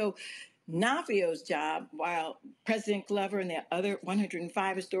HBCUs. And so NAFIO's job, while President Glover and the other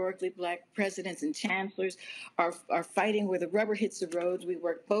 105 historically Black presidents and chancellors are fighting where the rubber hits the roads, we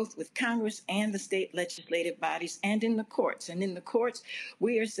work both with Congress and the state legislative bodies and in the courts. And in the courts,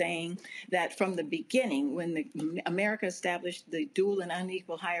 we are saying that from the beginning, when America established the dual and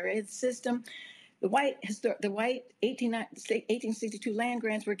unequal higher ed system, the white 1862 land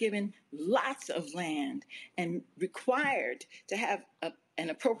grants were given lots of land and required to have an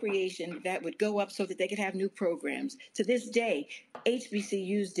appropriation that would go up so that they could have new programs. To this day,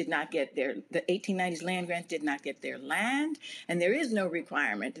 HBCUs did not get the 1890s land grants did not get their land, and there is no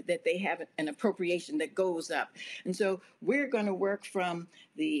requirement that they have an appropriation that goes up. And so we're going to work from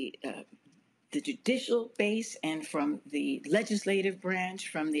the judicial base and from the legislative branch,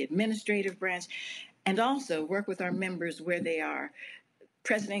 from the administrative branch, and also work with our members where they are.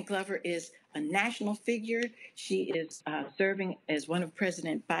 President Glover is a national figure. She is serving as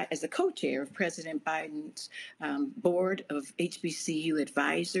as the co-chair of President Biden's board of HBCU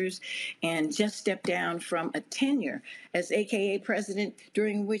advisors, and just stepped down from a tenure as AKA president,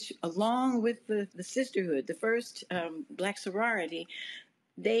 during which, along with the sisterhood, the first Black sorority,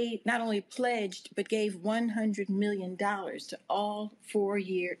 they not only pledged, but gave $100 million to all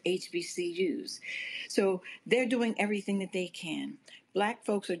four-year HBCUs. So they're doing everything that they can. Black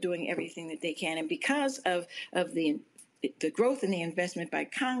folks are doing everything that they can. And because of the growth in the investment by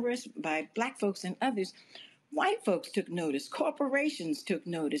Congress, by Black folks and others, white folks took notice. Corporations took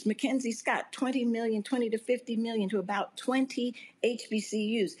notice. Mackenzie Scott, 20 to 50 million to about 20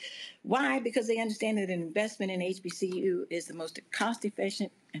 HBCUs. Why? Because they understand that an investment in HBCU is the most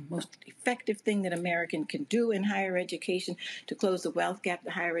cost-efficient and most effective thing that American can do in higher education to close the wealth gap,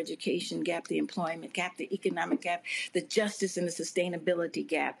 the higher education gap, the employment gap, the economic gap, the justice and the sustainability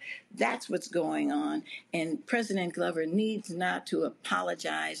gap. That's what's going on. And President Glover needs not to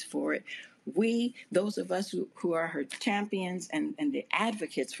apologize for it. We, those of us who are her champions and the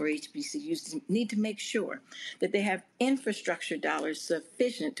advocates for HBCUs, need to make sure that they have infrastructure dollars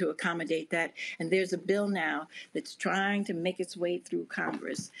sufficient to accommodate that. And there's a bill now that's trying to make its way through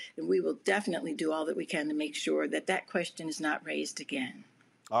Congress. And we will definitely do all that we can to make sure that that question is not raised again.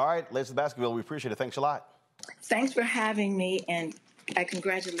 All right, Ladies of Basketball, we appreciate it. Thanks a lot. Thanks for having me, and I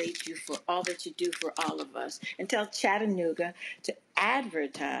congratulate you for all that you do for all of us. And tell Chattanooga to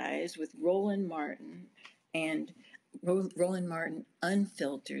advertise with Roland Martin and Roland Martin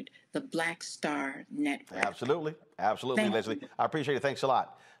Unfiltered, the Black Star Network. Absolutely. Absolutely, Leslie. I appreciate it. Thanks a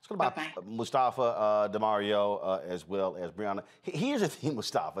lot. Let's go about Mustafa Demario as well as Brianna. Here's the thing,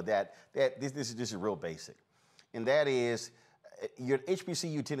 Mustafa, that this is real basic. And that is, you're at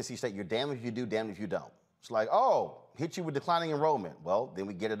HBCU, Tennessee State, you're damned if you do, damned if you don't. It's like, oh, hit you with declining enrollment. Well, then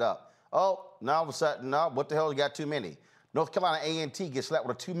we get it up. Oh, now all of a sudden, no, what the hell, you got too many. North Carolina A&T gets slapped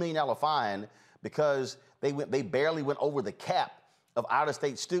with a $2 million fine because they barely went over the cap of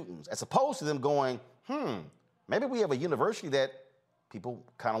out-of-state students, as opposed to them going, maybe we have a university that people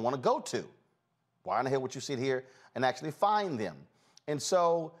kind of want to go to. Why in the hell would you sit here and actually fine them? And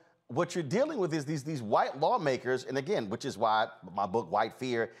so what you're dealing with is these white lawmakers, and again, which is why my book, White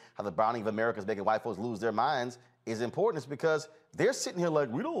Fear, How the Browning of America is Making White Folks Lose Their Minds, is important. Is because they're sitting here like,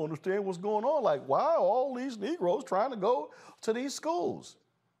 we don't understand what's going on. Like, why are all these Negroes trying to go to these schools?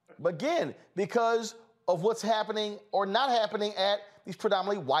 But again, because of what's happening or not happening at these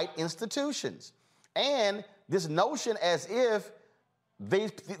predominantly white institutions. And this notion as if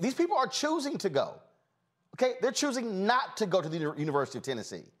these people are choosing to go. Okay, they're choosing not to go to the University of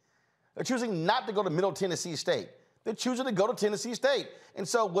Tennessee. They're choosing not to go to Middle Tennessee State. They're choosing to go to Tennessee State. And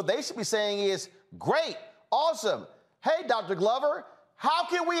so what they should be saying is, great, awesome. Hey, Dr. Glover, how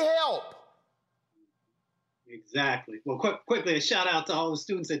can we help? Exactly. Well, quickly, a shout out to all the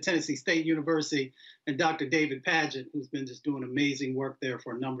students at Tennessee State University and Dr. David Padgett, who's been just doing amazing work there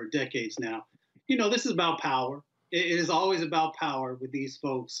for a number of decades now. You know, this is about power. It is always about power with these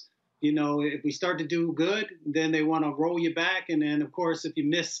folks. You know, if we start to do good, then they want to roll you back. And then, of course, if you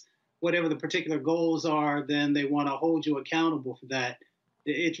miss whatever the particular goals are, then they want to hold you accountable for that.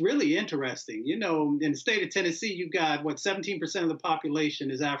 It's really interesting. You know, in the state of Tennessee, you've got, 17% of the population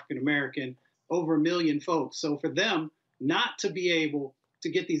is African-American, over 1 million folks. So for them not to be able to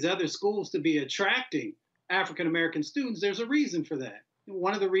get these other schools to be attracting African-American students, there's a reason for that.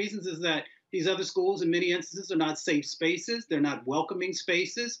 One of the reasons is that these other schools, in many instances, are not safe spaces. They're not welcoming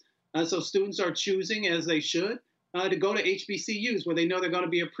spaces. So students are choosing, as they should, to go to HBCUs where they know they're going to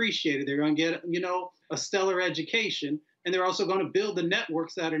be appreciated. They're going to get, a stellar education. And they're also going to build the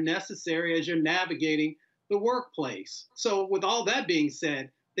networks that are necessary as you're navigating the workplace. So with all that being said,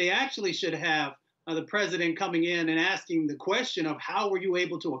 they actually should have the president coming in and asking the question of how were you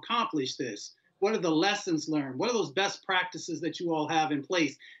able to accomplish this? What are the lessons learned? What are those best practices that you all have in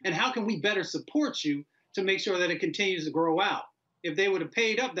place? And how can we better support you to make sure that it continues to grow out? If they would have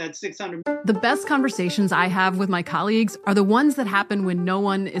paid up that $600. The best conversations I have with my colleagues are the ones that happen when no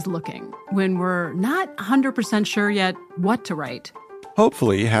one is looking, when we're not 100% sure yet what to write.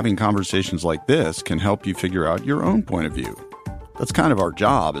 Hopefully, having conversations like this can help you figure out your own point of view. That's kind of our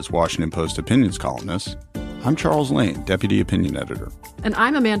job as Washington Post opinions columnists. I'm Charles Lane, Deputy Opinion Editor. And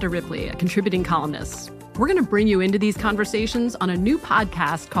I'm Amanda Ripley, a contributing columnist. We're going to bring you into these conversations on a new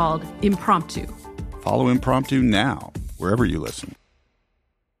podcast called Impromptu. Follow Impromptu now, wherever you listen.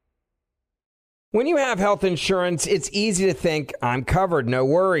 When you have health insurance, it's easy to think, I'm covered, no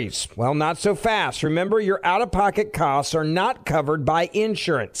worries. Well, not so fast. Remember, your out-of-pocket costs are not covered by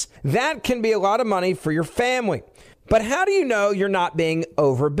insurance. That can be a lot of money for your family. But how do you know you're not being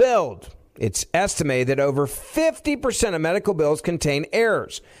overbilled? It's estimated that over 50% of medical bills contain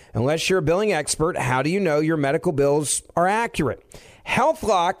errors. Unless you're a billing expert, how do you know your medical bills are accurate?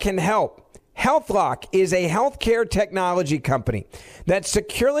 HealthLock can help. HealthLock is a healthcare technology company that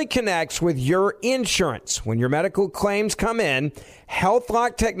securely connects with your insurance. When your medical claims come in,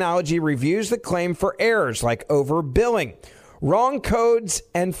 HealthLock technology reviews the claim for errors like overbilling, wrong codes,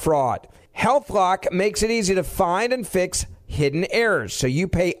 and fraud. HealthLock makes it easy to find and fix hidden errors, so you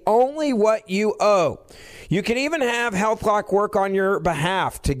pay only what you owe. You can even have HealthLock work on your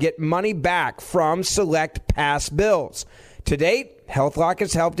behalf to get money back from select past bills. To date, HealthLock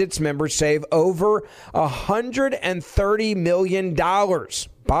has helped its members save over $130 million.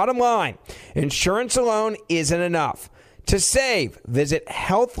 Bottom line, insurance alone isn't enough. To save, visit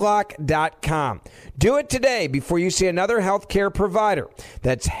healthlock.com. Do it today before you see another healthcare provider.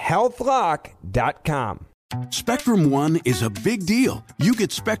 That's healthlock.com. Spectrum One is a big deal. You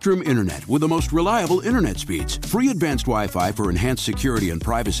get Spectrum Internet with the most reliable internet speeds, free advanced Wi-Fi for enhanced security and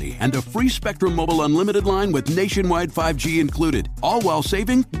privacy, and a free Spectrum Mobile unlimited line with nationwide 5G included, all while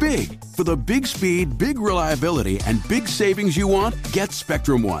saving big. For the big speed, big reliability, and big savings you want, get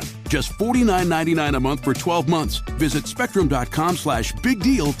Spectrum One. Just $49.99 a month for 12 months. Visit spectrum.com/big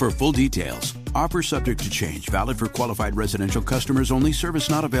deal for full details. Offer subject to change. Valid for qualified residential customers only. Service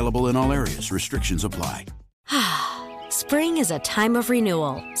not available in all areas. Restrictions apply. Spring is a time of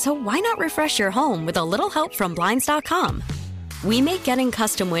renewal, so why not refresh your home with a little help from Blinds.com? We make getting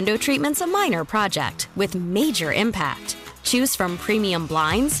custom window treatments a minor project with major impact. Choose from premium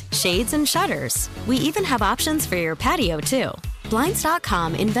blinds, shades, and shutters. We even have options for your patio, too.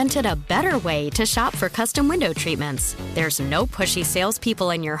 Blinds.com invented a better way to shop for custom window treatments. There's no pushy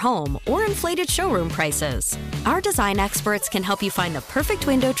salespeople in your home or inflated showroom prices. Our design experts can help you find the perfect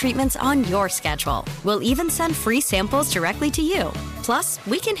window treatments on your schedule. We'll even send free samples directly to you. Plus,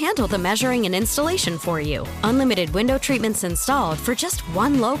 we can handle the measuring and installation for you. Unlimited window treatments installed for just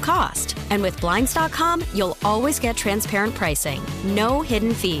one low cost. And with Blinds.com, you'll always get transparent pricing. No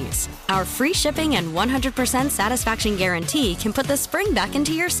hidden fees. Our free shipping and 100% satisfaction guarantee can put the spring back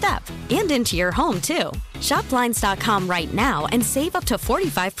into your step and into your home, too. Shop Blinds.com right now and save up to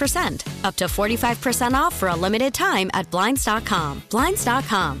 45%. Up to 45% off for a limited time at Blinds.com.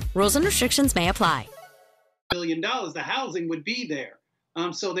 Blinds.com. Rules and restrictions may apply. $1 billion, the housing would be there.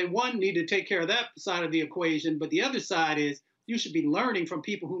 So they, one, need to take care of that side of the equation. But the other side is you should be learning from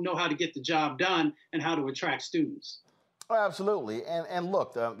people who know how to get the job done and how to attract students. Oh, absolutely. And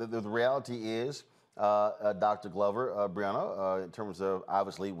look, the reality is, Dr. Glover, Brianna, in terms of,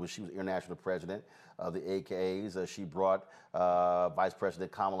 obviously, when she was international president of the AKAs, she brought Vice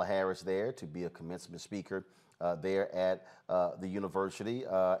President Kamala Harris there to be a commencement speaker there at the university.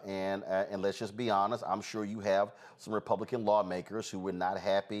 And let's just be honest, I'm sure you have some Republican lawmakers who were not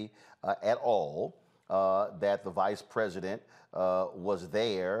happy at all that the vice president was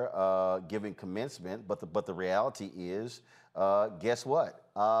there giving commencement. But the reality is, guess what?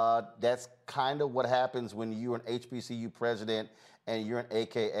 That's kind of what happens when you're an HBCU president and you're an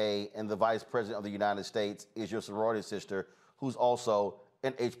AKA and the vice president of the United States is your sorority sister who's also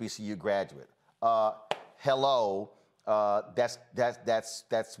an HBCU graduate. Hello, that's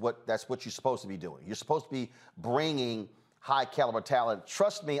what you're supposed to be doing. You're supposed to be bringing high caliber talent.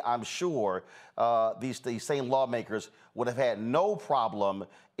 Trust me, I'm sure these same lawmakers would have had no problem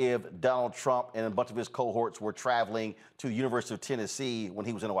if Donald Trump and a bunch of his cohorts were traveling to the University of Tennessee when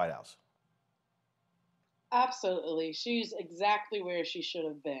he was in the White House. Absolutely. She's exactly where she should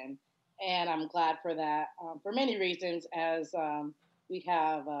have been. And I'm glad for that for many reasons, as we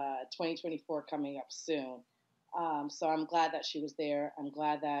have 2024 coming up soon. So I'm glad that she was there. I'm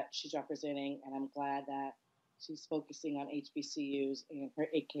glad that she's representing, and I'm glad that she's focusing on HBCUs and her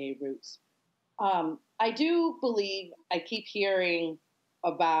AKA roots. I do believe, I keep hearing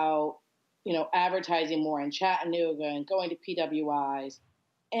about, advertising more in Chattanooga and going to PWIs.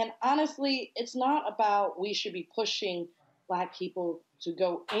 And honestly, it's not about we should be pushing Black people to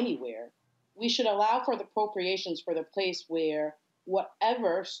go anywhere. We should allow for the appropriations for the place where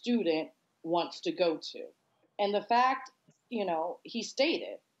whatever student wants to go to. And the fact, he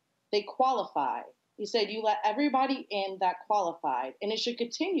stated they qualify. He said you let everybody in that qualified, and it should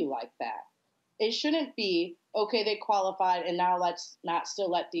continue like that. It shouldn't be, okay, they qualified, and now let's not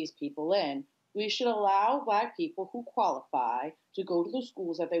still let these people in. We should allow Black people who qualify to go to the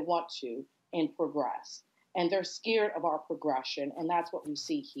schools that they want to and progress. And they're scared of our progression, and that's what we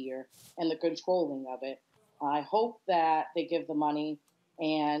see here and the controlling of it. I hope that they give the money,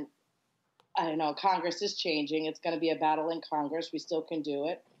 and I don't know, Congress is changing. It's going to be a battle in Congress. We still can do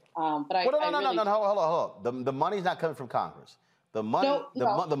it. Hold on. The money's not coming from Congress. The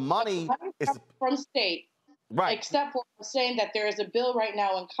money is from state. Right. Except for saying that there is a bill right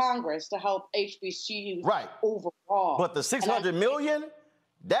now in Congress to help HBCUs overall. But the $600 million,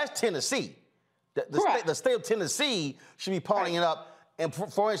 that's Tennessee. The state of Tennessee should be partying it up. And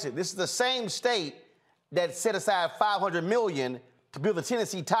for instance, this is the same state that set aside $500 million to build the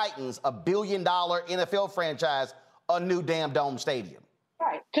Tennessee Titans, a $1 billion NFL franchise, a new damn dome stadium.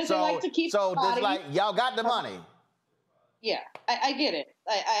 Right, because they like to keep. So it's like y'all got the money. Yeah, I get it.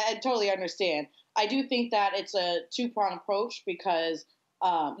 I totally understand. I do think that it's a two-pronged approach because,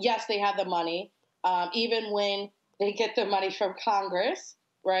 yes, they have the money. Even when they get the money from Congress,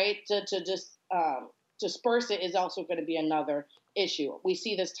 right, to just disperse it is also going to be another issue. We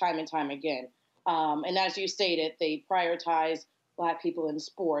see this time and time again. And as you stated, they prioritize Black people in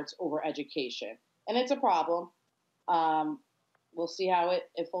sports over education. And it's a problem. We'll see how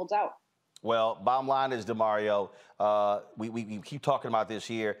it folds out. Well, bottom line is, DeMario, we keep talking about this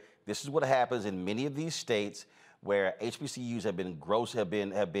here. This is what happens in many of these states where HBCUs have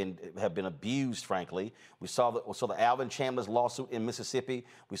been abused. Frankly, we saw the Alvin Chambliss lawsuit in Mississippi.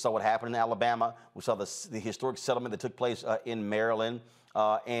 We saw what happened in Alabama. We saw the historic settlement that took place in Maryland,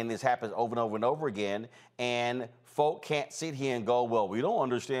 and this happens over and over and over again. And folk can't sit here and go, well, we don't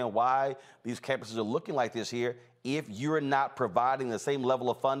understand why these campuses are looking like this here. If you're not providing the same level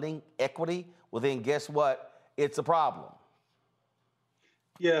of funding, equity, well, then guess what? It's a problem.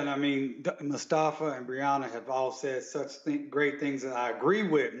 Yeah, and I mean, Mustafa and Breonna have all said such great things that I agree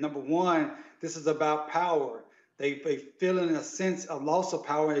with. Number one, this is about power. They feel in a sense of loss of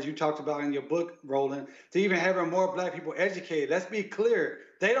power, as you talked about in your book, Roland, to even having more Black people educated. Let's be clear.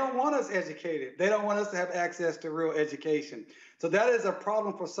 They don't want us educated. They don't want us to have access to real education. So that is a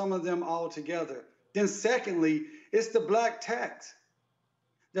problem for some of them altogether. Then secondly, it's the Black tax,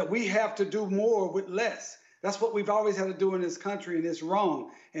 that we have to do more with less. That's what we've always had to do in this country, and it's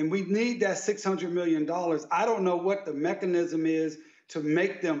wrong. And we need that $600 million. I don't know what the mechanism is to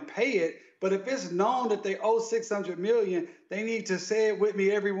make them pay it, but if it's known that they owe $600 million, they need to say it with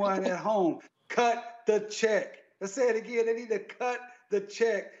me, everyone at home. Cut the check. Let's say it again. They need to cut the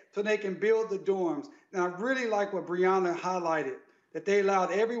check so they can build the dorms. And I really like what Breonna highlighted, that they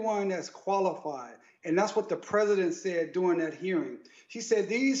allowed everyone that's qualified. And that's what the president said during that hearing. She said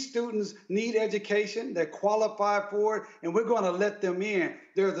these students need education, they're qualified for it, and we're going to let them in.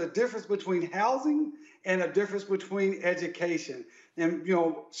 There's a difference between housing and a difference between education. And, you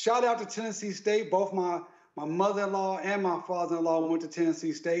know, shout out to Tennessee State. Both my mother-in-law and my father-in-law went to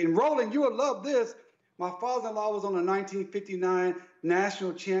Tennessee State. And Roland, you would love this. My father-in-law was on the 1959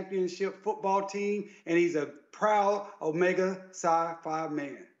 national championship football team, and he's a proud Omega Psi Phi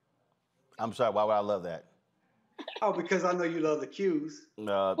man. I'm sorry, why would I love that? Oh, because I know you love the Qs.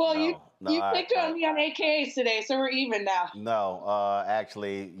 Well, you picked on me on AKAs today, so we're even now. No,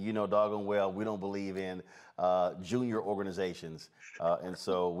 actually, you know doggone well we don't believe in junior organizations, and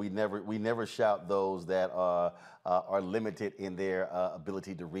so we never shout those that are limited in their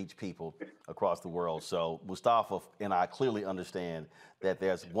ability to reach people across the world. So Mustafa and I clearly understand that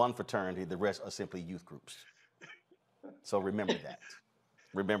there's one fraternity, the rest are simply youth groups. So remember that.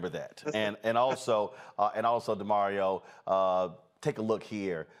 Remember that. And also, DeMario, take a look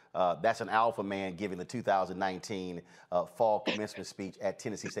here. That's an alpha man giving the 2019 fall commencement speech at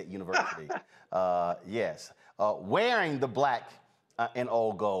Tennessee State University. Yes, wearing the black and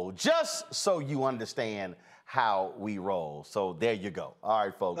all gold, just so you understand how we roll. So there you go. All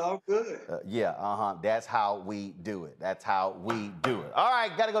right, folks. Oh, good. Yeah, that's how we do it. That's how we do it. All right,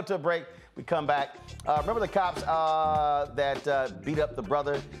 got to go to a break. We come back. Remember the cops that beat up the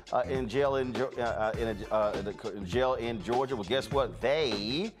brother in jail in Georgia? Well, guess what?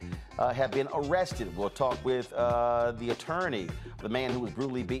 They have been arrested. We'll talk with the attorney, the man who was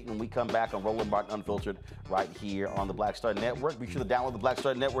brutally beaten, when we come back on Roland Martin Unfiltered right here on the Black Star Network. Be sure to download the Black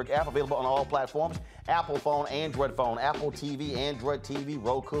Star Network app, available on all platforms: Apple phone, Android phone, Apple TV, Android TV,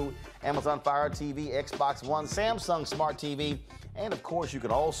 Roku, Amazon Fire TV, Xbox One, Samsung Smart TV, and of course, you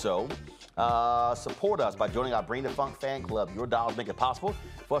can also support us by joining our Bring the Funk fan club. Your dollars make it possible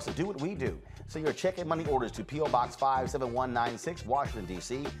for us to do what we do. So your check and money orders to P.O. Box 57196, Washington,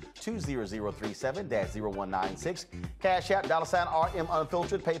 D.C., 20037-0196. Cash App, $RM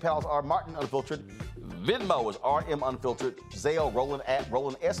Unfiltered. PayPal's R Martin Unfiltered. Venmo is RM Unfiltered. Zelle, Roland at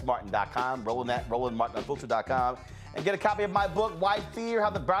RolandSMartin.com. Roland at RolandMartinUnfiltered.com. And get a copy of my book, White Fear, How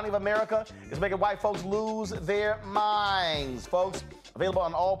the Brownie of America is Making White Folks Lose Their Minds. Folks, available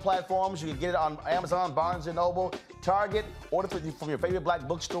on all platforms. You can get it on Amazon, Barnes & Noble, Target. Order from your favorite black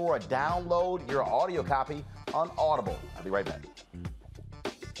bookstore or download your audio copy on Audible. I'll be right back.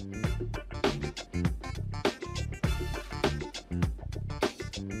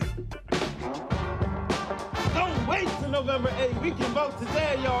 Don't wait till November 8th. We can vote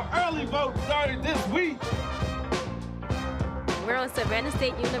today, y'all. Early vote started this week. We're on Savannah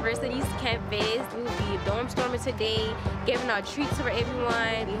State University's campus. We will be dorm storming today, giving out treats for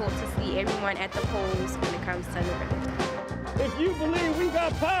everyone. We hope to see everyone at the polls when it comes to November. If you believe we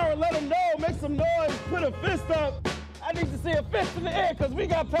got power, let them know. Make some noise. Put a fist up. I need to see a fist in the air because we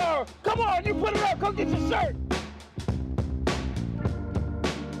got power. Come on, you put it up. Come get your shirt.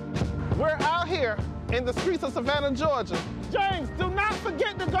 We're out here in the streets of Savannah, Georgia. James, do not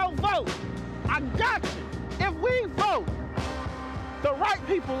forget to go vote. I got you. If we vote the right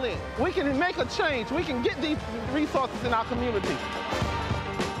people in, we can make a change. We can get these resources in our community.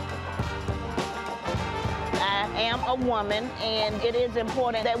 I am a woman, and it is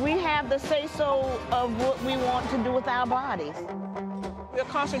important that we have the say-so of what we want to do with our bodies. We're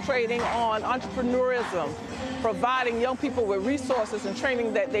concentrating on entrepreneurism, providing young people with resources and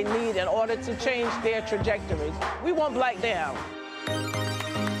training that they need in order to change their trajectories. We want Black down.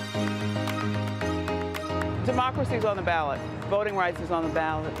 Democracy is on the ballot. Voting rights is on the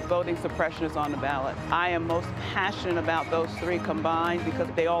ballot. Voting suppression is on the ballot. I am most passionate about those three combined because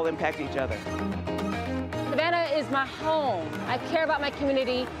they all impact each other. Savannah is my home. I care about my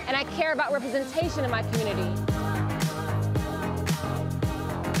community, and I care about representation in my community.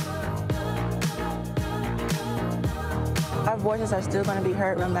 Our voices are still going to be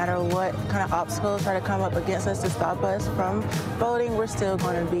heard no matter what kind of obstacles try to come up against us to stop us from voting. We're still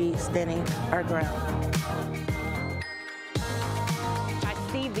going to be standing our ground. I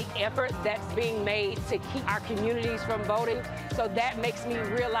see the effort that's being made to keep our communities from voting, so that makes me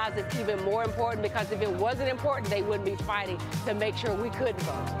realize it's even more important, because if it wasn't important, they wouldn't be fighting to make sure we couldn't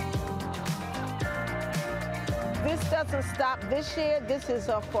vote. This doesn't stop this year. This is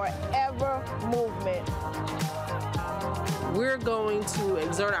a forever movement. We're going to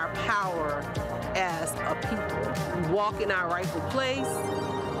exert our power as a people, walk in our rightful place.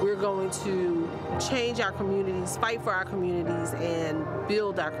 We're going to change our communities, fight for our communities, and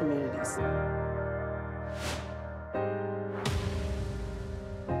build our communities.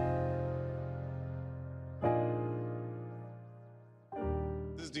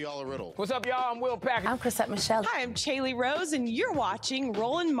 This is Deala Riddle. What's up, y'all? I'm Will Packer. I'm Chrisette Michelle. Hi, I'm Chaley Rose, and you're watching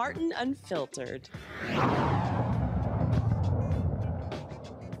Roland Martin Unfiltered.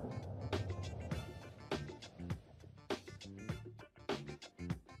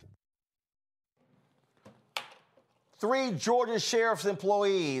 Three Georgia Sheriff's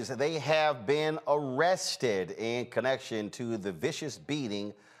employees, they have been arrested in connection to the vicious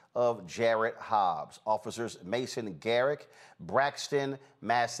beating of Jared Hobbs. Officers Mason Garrick, Braxton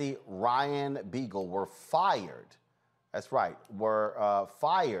Massey, Ryan Beagle were fired. That's right, were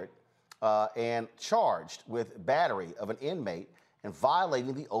fired and charged with battery of an inmate and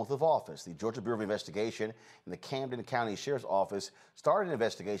violating the oath of office. The Georgia Bureau of Investigation and the Camden County Sheriff's Office started an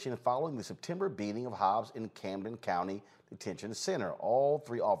investigation following the September beating of Hobbs in Camden County Detention Center. All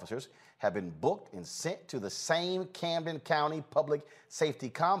three officers have been booked and sent to the same Camden County Public Safety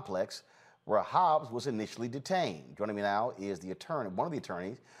Complex where Hobbs was initially detained. Joining me now is the attorney, one of the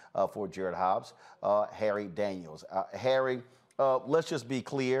attorneys for Jared Hobbs, Harry Daniels. Harry, let's just be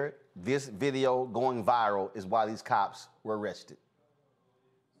clear. This video going viral is why these cops were arrested.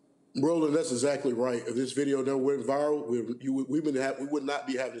 Roland, that's exactly right. If this video never went viral, we would not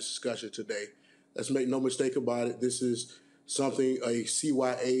be having this discussion today. Let's make no mistake about it. This is something, a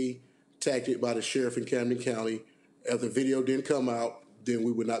CYA tactic by the sheriff in Camden County. If the video didn't come out, then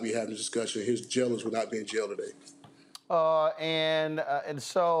we would not be having this discussion. His jailers would not be in jail today. And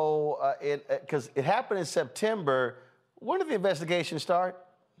so, because it happened in September, when did the investigation start?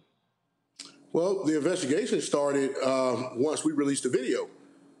 Well, the investigation started once we released the video.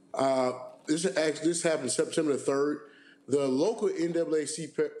 This happened September the 3rd. The local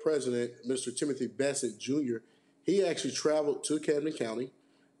NAACP president, Mr. Timothy Bassett Jr., he actually traveled to Camden County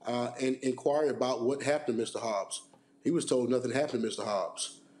and inquired about what happened to Mr. Hobbs. He was told nothing happened to Mr.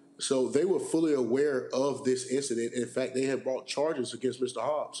 Hobbs. So they were fully aware of this incident. In fact, they had brought charges against Mr.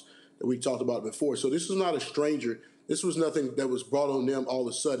 Hobbs that we talked about before. So this was not a stranger. This was nothing that was brought on them all of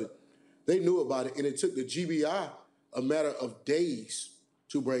a sudden. They knew about it, and it took the GBI a matter of days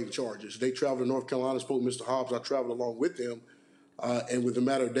to bring charges. They traveled to North Carolina, spoke to Mr. Hobbs. I traveled along with them, and within a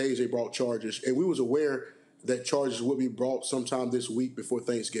matter of days, they brought charges. And we was aware that charges would be brought sometime this week before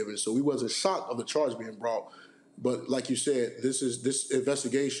Thanksgiving. So we wasn't shocked of the charge being brought. But like you said, this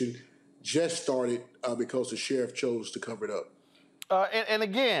investigation just started because the sheriff chose to cover it up. And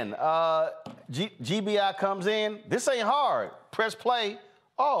again, GBI comes in. This ain't hard. Press play.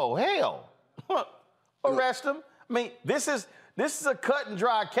 Oh, hell. Arrest him. I mean, this is a cut and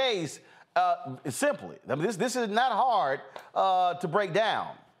dry case, simply. I mean, this is not hard to break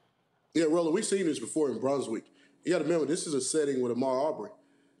down. Yeah, Roland, we've seen this before in Brunswick. You got to remember, this is a setting with Ahmaud Arbery.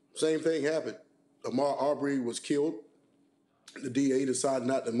 Same thing happened. Ahmaud Arbery was killed. The DA decided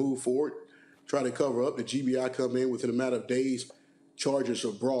not to move forward, try to cover up. The GBI come in within a matter of days. Charges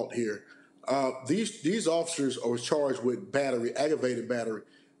are brought here. These officers are charged with battery, aggravated battery.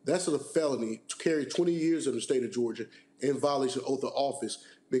 That's a felony to carry 20 years in the state of Georgia in violation of oath of office.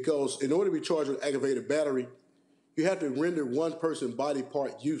 because in order to be charged with aggravated battery, you have to render one person's body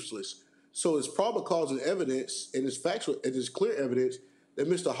part useless. So it's probable cause and evidence, and it's factual, and it's clear evidence that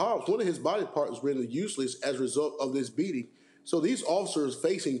Mr. Hobbs, one of his body parts was rendered useless as a result of this beating. So these officers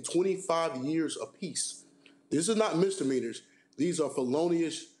facing 25 years apiece. This is not misdemeanors. These are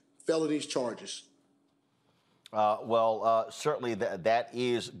felonies charges. Certainly that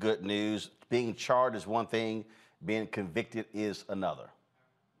is good news. Being charged is one thing. Being convicted is another.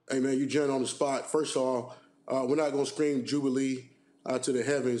 Hey, man, you jumped on the spot. First of all, we're not going to scream Jubilee to the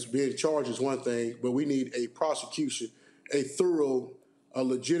heavens. Being charged is one thing, but we need a prosecution, a thorough, a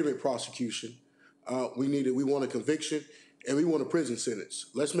legitimate prosecution. We want a conviction, and we want a prison sentence.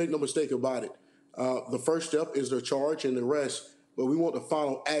 Let's make no mistake about it. The first step is the charge and the arrest, but we want the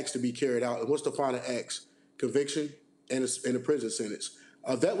final acts to be carried out. And what's the final acts? Conviction and a prison sentence.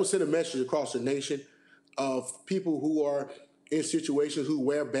 That will send a message across the nation of people who are in situations who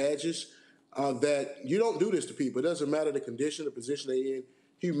wear badges, that you don't do this to people. It doesn't matter the condition, the position they're in.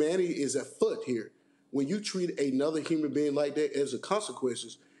 Humanity is at foot here. When you treat another human being like that, as the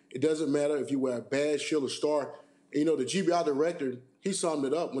consequences, it doesn't matter if you wear a badge, shield, or star. And, the GBI director, he summed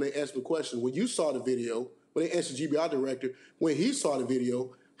it up when they asked the question. When you saw the video, when they asked the GBI director, when he saw the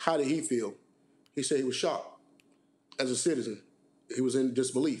video, how did he feel? He said he was shocked as a citizen. He was in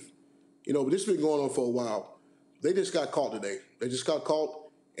disbelief. But this has been going on for a while. They just got caught today. They just got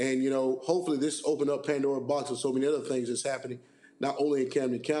caught. And, hopefully this opened up Pandora's box and so many other things that's happening, not only in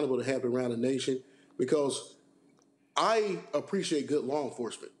Camden County, but it happened around the nation. Because I appreciate good law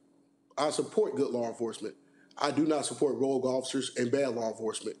enforcement. I support good law enforcement. I do not support rogue officers and bad law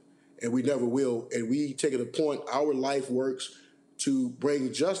enforcement. And we never will. And we take it a point, our life works to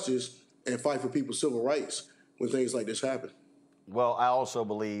bring justice and fight for people's civil rights when things like this happen. Well, I also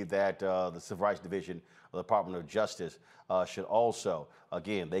believe that the Civil Rights Division of the Department of Justice should also,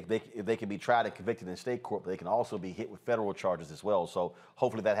 again, they can be tried and convicted in state court, but they can also be hit with federal charges as well. So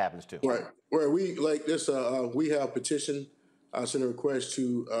hopefully that happens too. Right. Where we like this, we have petitioned, sent a request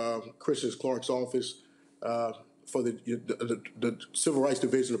to Christian Clark's office for the Civil Rights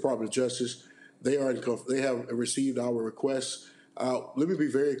Division of the Department of Justice. They have received our requests. Let me be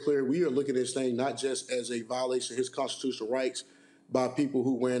very clear. We are looking at this thing not just as a violation of his constitutional rights by people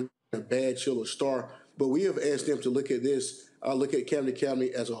who wear a badge, shield, or star, but we have asked them to look at this, look at Camden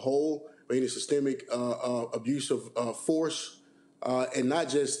County as a whole, any systemic abuse of force, and not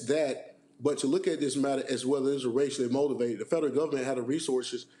just that, but to look at this matter as whether it's racially motivated. The federal government had the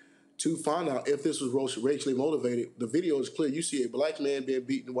resources to find out if this was racially motivated. The video is clear. You see a black man being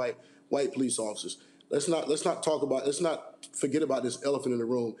beaten by white police officers. Let's not forget about this elephant in the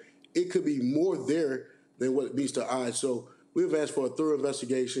room. It could be more there than what it meets to eyes. So we've asked for a thorough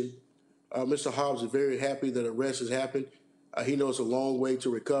investigation. Mr. Hobbs is very happy that arrest has happened. He knows a long way to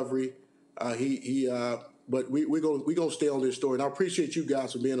recovery. But we're gonna stay on this story. And I appreciate you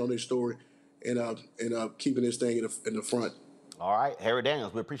guys for being on this story and keeping this thing in the front. All right, Harry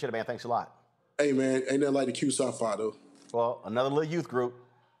Daniels, we appreciate it, man. Thanks a lot. Hey, man, ain't nothing like the Q Sci-Fi though. Well, another little youth group.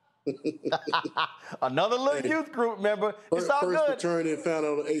 Another little youth group member. It's all first good. First return and found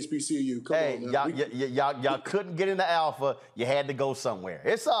out on HBCU. Come on, y'all couldn't get into Alpha. You had to go somewhere.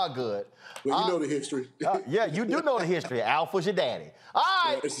 It's all good. Well, you know the history. Yeah, you do know the history. Alpha's your daddy. All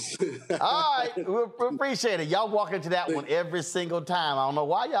right. We appreciate it. Y'all walk into that one every single time. I don't know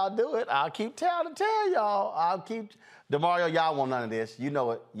why y'all do it. I'll keep tell y'all. DeMario, y'all want none of this. You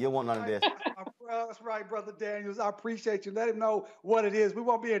know it. You want none of this. That's right, Brother Daniels. I appreciate you. Let him know what it is. We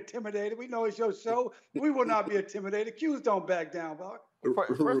won't be intimidated. We know it's your show. We will not be intimidated. Qs don't back down, boy.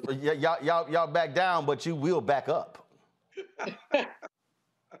 Y'all back down, but you will back up.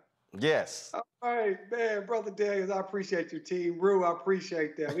 Yes. All right, man. Brother Daniels, I appreciate you, Team Rue. I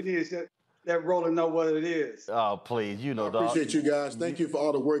appreciate that. We need to let Roland know what it is. Oh, please. You know, I appreciate you guys. Thank you for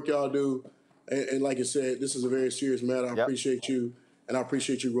all the work y'all do. And like I said, this is a very serious matter. I appreciate you. And I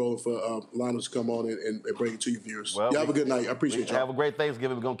appreciate you, Roland, for allowing us to come on and bring it to your viewers. Well, have a good night. I appreciate you. Have a great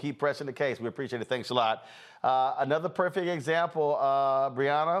Thanksgiving. We're going to keep pressing the case. We appreciate it. Thanks a lot. Another perfect example,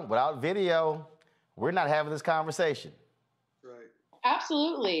 Brianna, without video, we're not having this conversation. Right.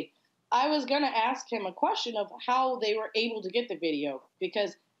 Absolutely. I was going to ask him a question of how they were able to get the video,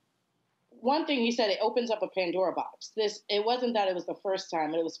 because one thing he said, it opens up a Pandora box. It wasn't that it was the first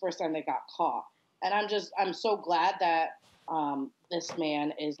time, it was the first time they got caught. And I'm so glad that this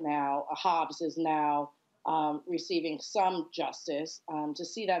man Hobbs is now receiving some justice. To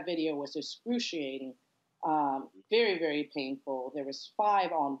see that video was excruciating, very, very painful. There was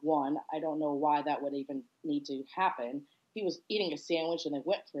 5 on 1. I don't know why that would even need to happen. He was eating a sandwich and they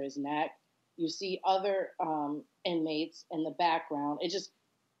went for his neck. You see other inmates in the background.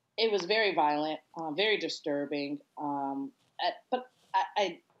 it was very violent, very disturbing. But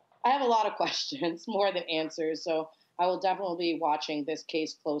I have a lot of questions more than answers, so I will definitely be watching this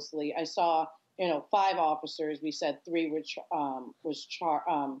case closely. I saw, 5 officers. We said 3 was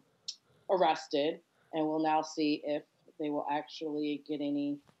arrested, and we'll now see if they will actually get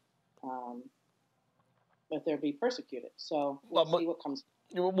any, if they'll be persecuted. So we'll see what comes.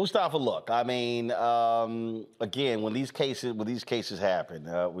 Mustafa, look, I mean, again, when these cases happen,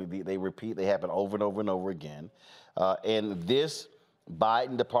 they happen over and over and over again. And this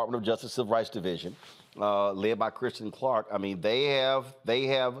Biden Department of Justice Civil Rights Division, led by Kristen Clarke, I mean, they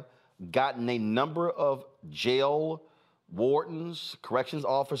have gotten a number of jail wardens, corrections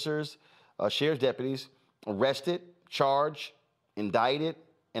officers, sheriff's deputies arrested, charged, indicted,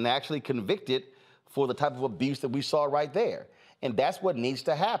 and actually convicted for the type of abuse that we saw right there. And that's what needs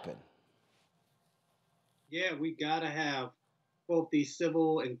to happen. Yeah, we got to have both these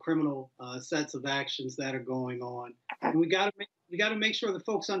civil and criminal sets of actions that are going on. And we got to make sure that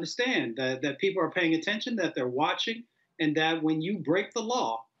folks understand that people are paying attention, that they're watching, and that when you break the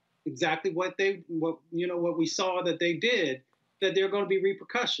law, exactly what we saw that they did, that there are going to be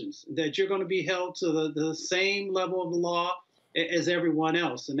repercussions, that you're going to be held to the same level of the law as everyone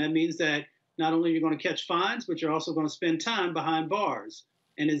else. And that means that not only are you going to catch fines, but you're also going to spend time behind bars.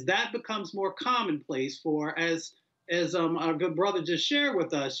 And as that becomes more commonplace as our good brother just shared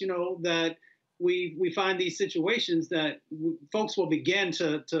with us, that we find these situations that folks will begin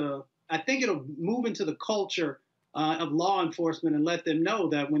to I think it'll move into the culture of law enforcement and let them know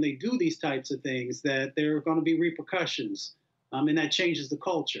that when they do these types of things, that there are going to be repercussions. And that changes the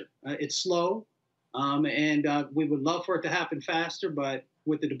culture. It's slow, and we would love for it to happen faster, but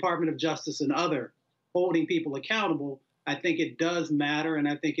with the Department of Justice and other holding people accountable, I think it does matter, and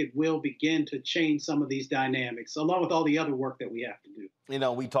I think it will begin to change some of these dynamics, along with all the other work that we have to do.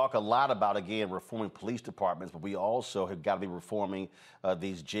 We talk a lot about, again, reforming police departments, but we also have got to be reforming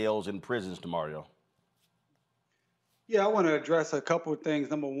these jails and prisons, DeMario. Yeah, I want to address a couple of things.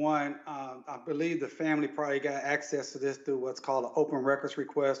 Number one, I believe the family probably got access to this through what's called an open records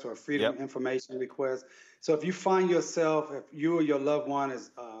request or a freedom of information request. So if you find yourself, if you or your loved one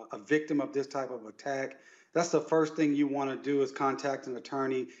is a victim of this type of attack, that's the first thing you want to do is contact an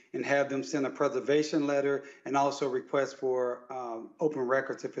attorney and have them send a preservation letter and also request for open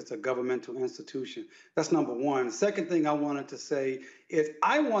records if it's a governmental institution. That's number one. The second thing I wanted to say is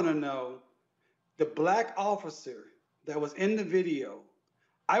I want to know the black officer that was in the video.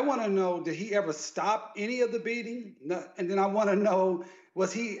 I want to know, did he ever stop any of the beating? No. And then I want to know,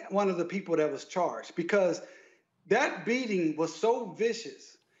 was he one of the people that was charged? Because that beating was so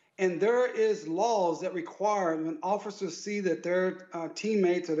vicious, and there is laws that require when officers see that their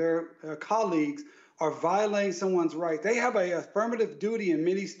teammates or their colleagues are violating someone's right, they have an affirmative duty in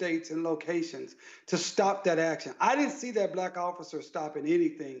many states and locations to stop that action. I didn't see that black officer stopping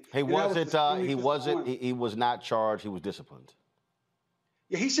anything. He was not charged. He was disciplined.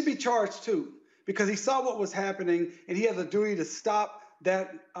 Yeah, he should be charged too, because he saw what was happening and he has a duty to stop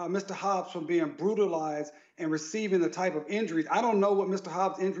that Mr. Hobbs from being brutalized and receiving the type of injuries. I don't know what Mr.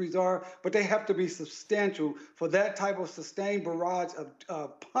 Hobbs' injuries are, but they have to be substantial for that type of sustained barrage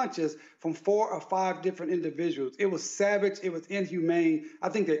of punches from 4 or 5 different individuals. It was savage. It was inhumane. I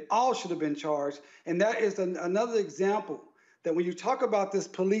think they all should have been charged. And that is another example that when you talk about this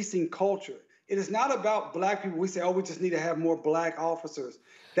policing culture, it is not about black people. We say, oh, we just need to have more black officers.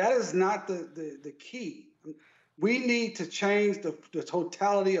 That is not the key. We need to change the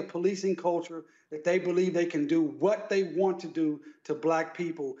totality of policing culture, that they believe they can do what they want to do to black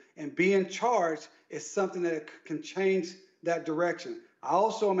people. And being charged is something that can change that direction. I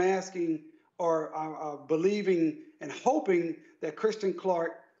also am asking or believing and hoping that Kristen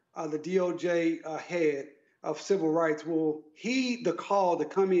Clarke, the DOJ head of civil rights, will heed the call to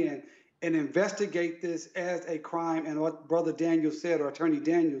come in and investigate this as a crime, and what Brother Daniels said, or Attorney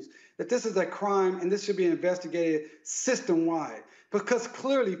Daniels, that this is a crime and this should be investigated system-wide. Because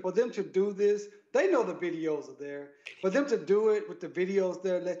clearly for them to do this, they know the videos are there. For them to do it with the videos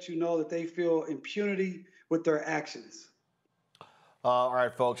there, let you know that they feel impunity with their actions. All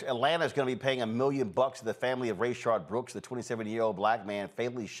right, folks. Atlanta is going to be paying $1 million to the family of Rayshard Brooks, the 27-year-old black man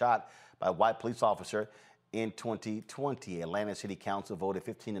fatally shot by a white police officer in 2020. Atlanta City Council voted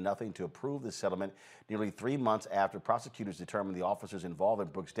 15-0 to approve the settlement nearly 3 months after prosecutors determined the officers involved in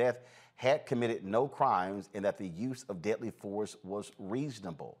Brooks' death had committed no crimes and that the use of deadly force was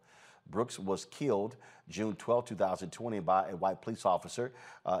reasonable. Brooks was killed June 12, 2020 by a white police officer,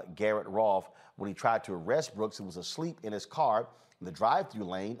 Garrett Rolfe. When he tried to arrest Brooks, he was asleep in his car in the drive-through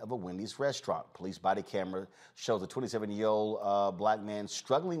lane of a Wendy's restaurant. Police body camera shows a 27-year-old black man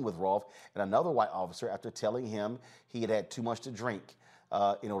struggling with Rolfe and another white officer after telling him he had too much to drink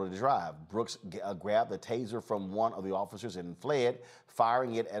in order to drive. Brooks grabbed the taser from one of the officers and fled,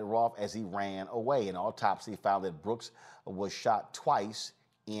 firing it at Rolfe as he ran away. An autopsy found that Brooks was shot twice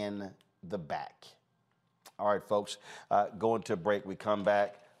in the back. All right, folks, going to a break. We come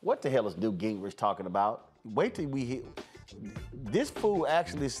back. What the hell is Newt Gingrich talking about? Wait till we hear. This fool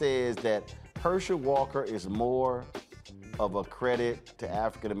actually says that Herschel Walker is more of a credit to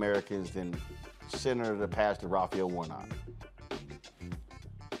African Americans than Senator Pastor Raphael Warnock.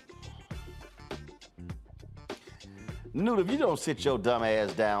 Newt, if you don't sit your dumb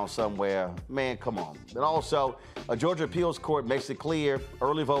ass down somewhere, man, come on. And also, a Georgia appeals court makes it clear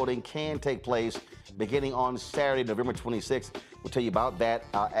early voting can take place beginning on Saturday, November 26th. We'll tell you about that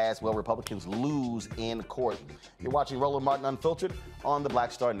as well. Republicans lose in court. You're watching Roland Martin Unfiltered on the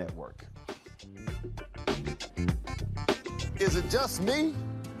Black Star Network. Is it just me?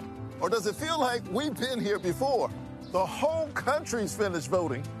 Or does it feel like we've been here before? The whole country's finished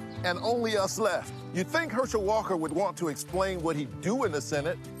voting, and only us left. You'd think Herschel Walker would want to explain what he'd do in the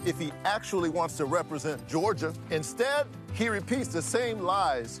Senate if he actually wants to represent Georgia. Instead, he repeats the same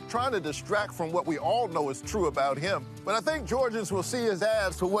lies, trying to distract from what we all know is true about him. But I think Georgians will see his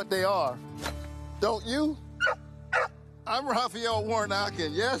ads for what they are. Don't you? I'm Raphael Warnock,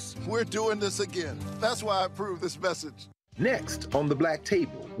 and yes, we're doing this again. That's why I approve this message. Next on The Black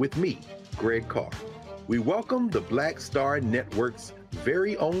Table with me, Greg Carr, we welcome the Black Star Network's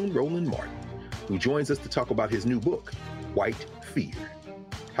very own Roland Martin, who joins us to talk about his new book, White Fear,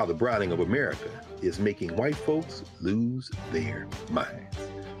 How the Browning of America is Making White Folks Lose Their Minds.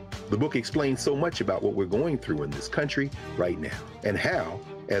 The book explains so much about what we're going through in this country right now, and how,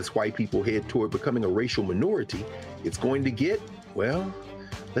 as white people head toward becoming a racial minority, it's going to get, well,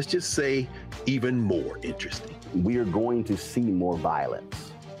 let's just say, even more interesting. We are going to see more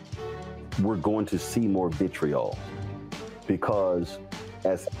violence. We're going to see more vitriol, because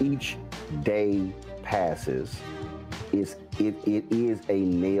as each day passes, it is a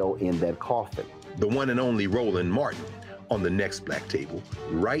nail in that coffin. The one and only Roland Martin on the next Black Table,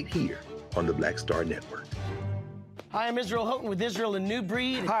 right here on the Black Star Network. Hi, I'm Israel Houghton with Israel, a New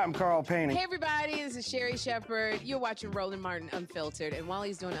Breed. Hi, I'm Carl Payne. Hey, everybody, this is Sherry Shepherd. You're watching Roland Martin Unfiltered, and while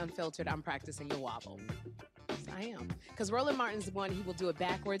he's doing Unfiltered, I'm practicing the wobble. Yes, I am. Because Roland Martin's the one, he will do it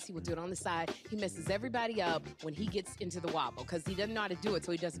backwards, he will do it on the side. He messes everybody up when he gets into the wobble, because he doesn't know how to do it,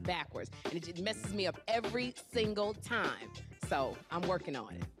 so he does it backwards. And it just messes me up every single time. So I'm working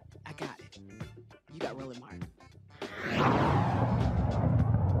on it. I got it. You got Roland Martin.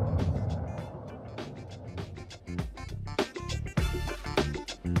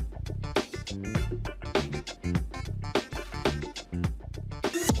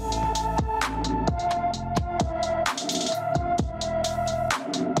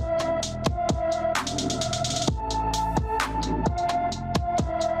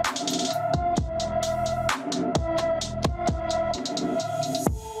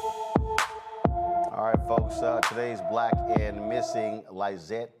 Today's black and missing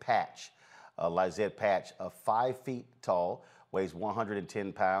Lizette Patch. Lizette Patch, 5 feet tall, weighs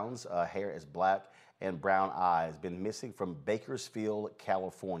 110 pounds, hair is black and brown eyes. Been missing from Bakersfield,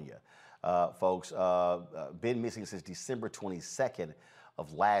 California. Folks, been missing since December 22nd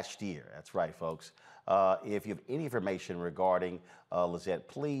of last year. That's right, folks. If you have any information regarding Lizette,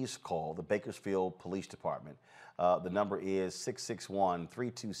 please call the Bakersfield Police Department. The number is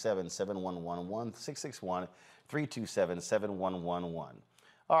 661-327-7111, 661-327-7111.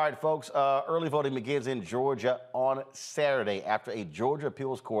 All right, folks, early voting begins in Georgia on Saturday after a Georgia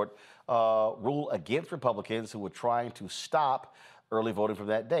appeals court ruled against Republicans who were trying to stop early voting from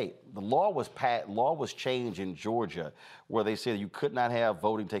that date. The law was changed in Georgia, where they said you could not have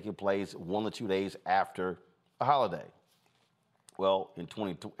voting taking place 1 to 2 days after a holiday. Well,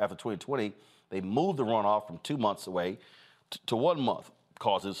 after 2020, they moved the runoff from 2 months away to 1 month,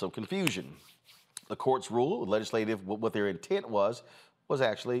 causing some confusion. The court's rule, legislative, what their intent was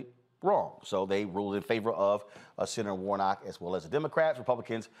actually wrong. So they ruled in favor of Senator Warnock as well as the Democrats.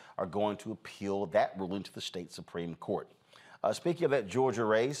 Republicans are going to appeal that ruling to the state Supreme Court. Speaking of that Georgia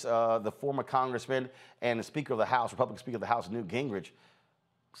race, the former congressman and the Speaker of the House, Republican Speaker of the House, Newt Gingrich,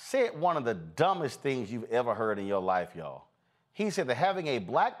 said one of the dumbest things you've ever heard in your life, y'all. He said that having a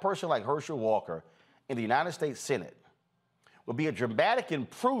black person like Herschel Walker in the United States Senate would be a dramatic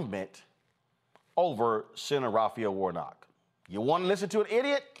improvement over Senator Raphael Warnock. You want to listen to an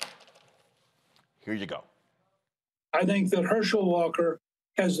idiot? Here you go. I think that Herschel Walker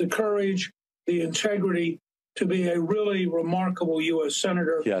has the courage, the integrity, to be a really remarkable U.S.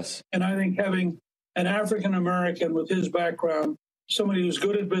 Senator. Yes. And I think having an African-American with his background, somebody who's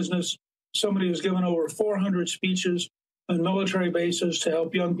good at business, somebody who's given over 400 speeches on military bases to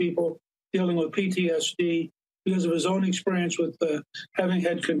help young people dealing with PTSD because of his own experience with having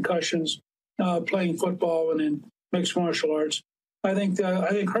had concussions, playing football and in mixed martial arts. I think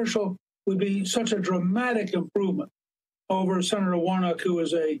Herschel would be such a dramatic improvement over Senator Warnock, who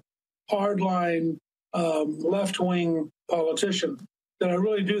is a hardline left-wing politician, that I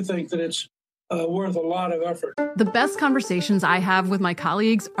really do think that it's worth a lot of effort. The best conversations I have with my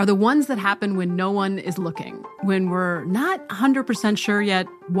colleagues are the ones that happen when no one is looking, when we're not 100% sure yet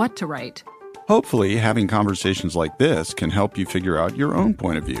what to write. Hopefully, having conversations like this can help you figure out your own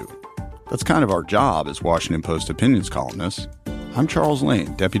point of view. That's kind of our job as Washington Post opinions columnists. I'm Charles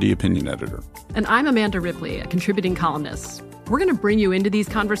Lane, Deputy Opinion Editor. And I'm Amanda Ripley, a contributing columnist. We're going to bring you into these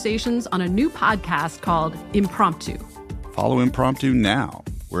conversations on a new podcast called Impromptu. Follow Impromptu now,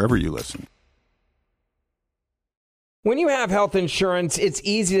 wherever you listen. When you have health insurance, it's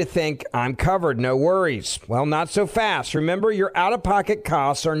easy to think, I'm covered, no worries. Well, not so fast. Remember, your out-of-pocket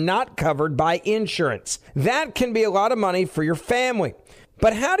costs are not covered by insurance. That can be a lot of money for your family.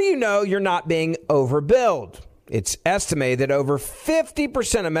 But how do you know you're not being overbilled? It's estimated that over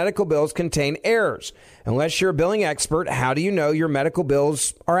 50% of medical bills contain errors. Unless you're a billing expert, how do you know your medical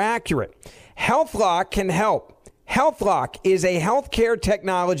bills are accurate? HealthLock can help. HealthLock is a healthcare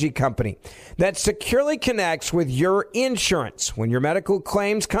technology company that securely connects with your insurance. When your medical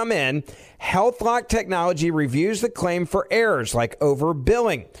claims come in, HealthLock technology reviews the claim for errors like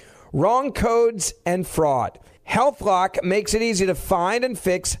overbilling, wrong codes, and fraud. HealthLock makes it easy to find and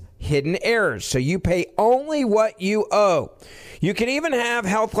fix hidden errors, so you pay only what you owe. You can even have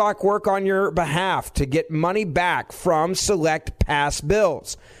HealthLock work on your behalf to get money back from select past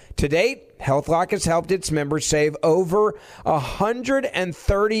bills. To date, HealthLock has helped its members save over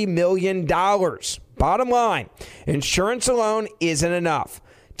 $130 million. Bottom line, insurance alone isn't enough.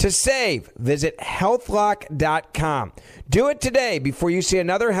 To save, visit healthlock.com. Do it today before you see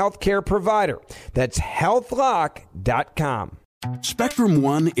another healthcare provider. That's healthlock.com. Spectrum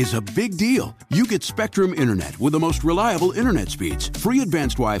One is a big deal. You get Spectrum Internet with the most reliable internet speeds, free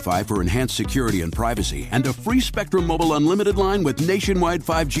advanced Wi-Fi for enhanced security and privacy, and a free Spectrum Mobile Unlimited line with nationwide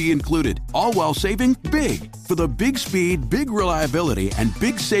 5G included, all while saving big. For the big speed, big reliability, and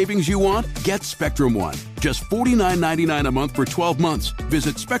big savings you want, get Spectrum One. Just $49.99 a month for 12 months.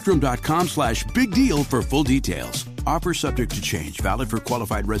 Visit spectrum.com/big deal for full details. Offer subject to change. Valid for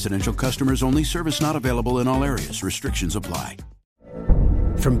qualified residential customers only. Service not available in all areas. Restrictions apply.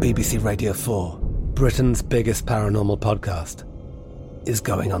 From BBC Radio 4, Britain's biggest paranormal podcast is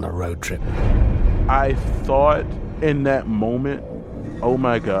going on a road trip. I thought in that moment, oh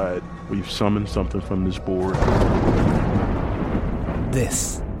my God, we've summoned something from this board.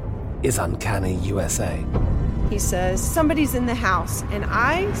 This is Uncanny USA. He says, somebody's in the house, and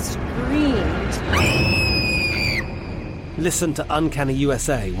I screamed. Listen to Uncanny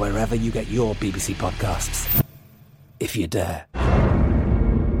USA wherever you get your BBC podcasts, if you dare.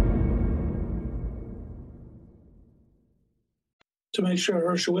 To make sure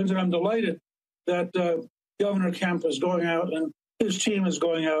Herschel wins, and I'm delighted that Governor Kemp is going out and his team is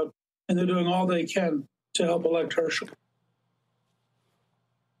going out, and they're doing all they can to help elect Herschel.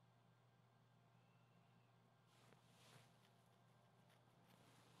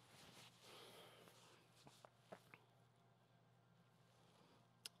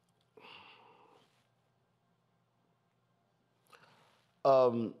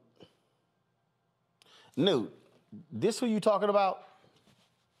 Newt, this who you talking about?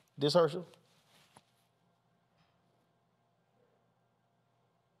 This Herschel?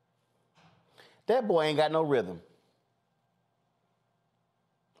 That boy ain't got no rhythm.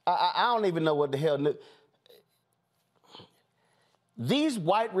 I don't even know what the hell. These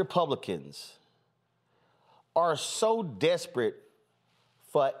white Republicans are so desperate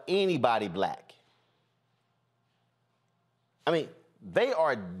for anybody black. I mean, they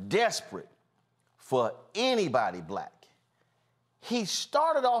are desperate for anybody black. He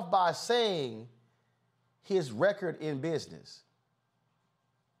started off by saying his record in business.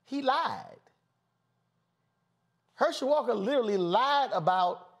 He lied. Herschel Walker literally lied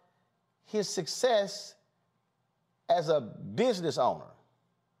about his success as a business owner.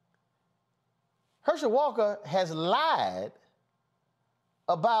 Herschel Walker has lied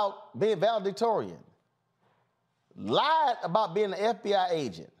about being valedictorian, lied about being an FBI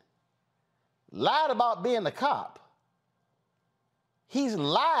agent, lied about being a cop. He's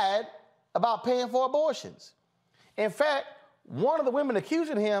lied about paying for abortions. In fact, one of the women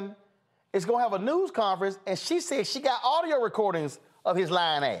accusing him is going to have a news conference, and she said she got audio recordings of his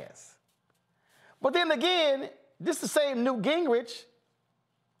lying ass. But then again, this is the same Newt Gingrich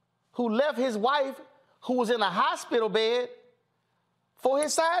who left his wife, who was in a hospital bed, for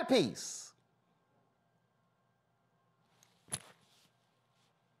his side piece.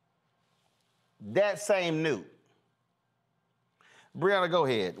 That same Newt. Brianna, go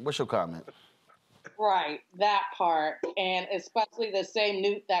ahead. What's your comment? Right, that part. And especially the same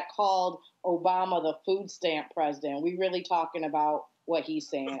Newt that called Obama the food stamp president. We really talking about what he's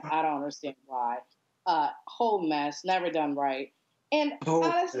saying. I don't understand why. Whole mess, never done right. And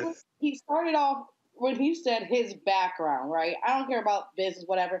honestly, he started off when he said his background, right? I don't care about business,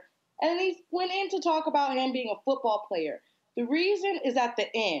 whatever. And he went in to talk about him being a football player. The reason is at the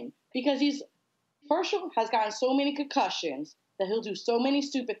end, because Herschel has gotten so many concussions that he'll do so many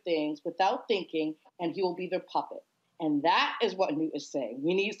stupid things without thinking, and he will be their puppet. And that is what Newt is saying.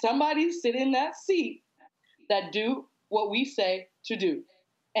 We need somebody to sit in that seat that do what we say to do.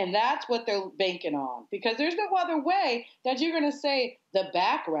 And that's what they're banking on. Because there's no other way that you're going to say the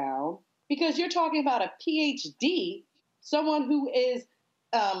background, because you're talking about a PhD, someone who is,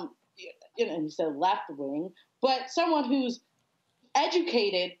 you said left wing, but someone who's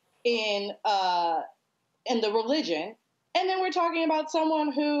educated in the religion. And then we're talking about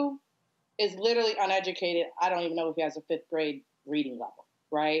someone who is literally uneducated. I don't even know if he has a 5th grade reading level,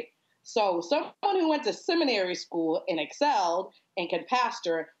 right? So someone who went to seminary school and excelled and can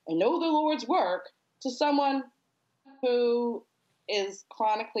pastor and know the Lord's work, to someone who is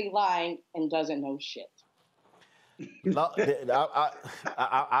chronically lying and doesn't know shit. No,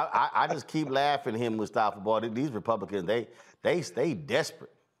 I just keep laughing at him, Mustafa. Boy, these Republicans, they stay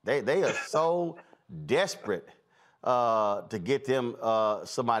desperate. They are so desperate to get them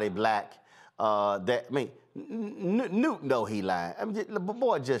somebody black. Newt know he lying. I mean,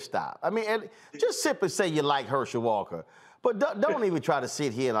 boy, just stop. I mean, just simply say you like Herschel Walker, but don't even try to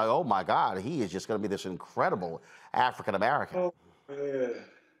sit here and like, oh my God, he is just going to be this incredible African American. Oh, man.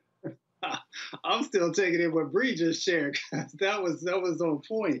 I'm still taking in what Bree just shared. That was on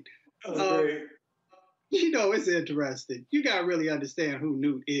point. It's interesting. You got to really understand who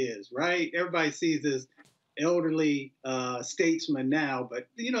Newt is, right? Everybody sees this elderly statesman now, but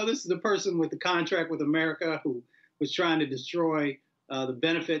this is the person with the contract with America who was trying to destroy the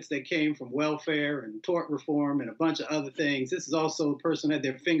benefits that came from welfare and tort reform and a bunch of other things. This is also a person who had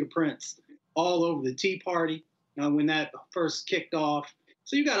their fingerprints all over the Tea Party when that first kicked off.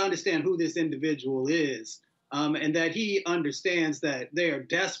 So you got to understand who this individual is, and that he understands that they are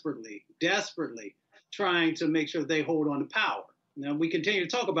desperately trying to make sure they hold on to power. Now, we continue to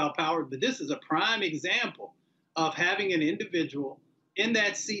talk about power, but this is a prime example of having an individual in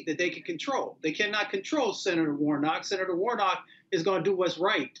that seat that they can control. They cannot control Senator Warnock. Senator Warnock is going to do what's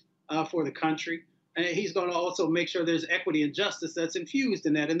right for the country. And he's going to also make sure there's equity and justice that's infused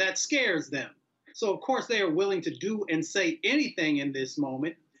in that, and that scares them. So, of course, they are willing to do and say anything in this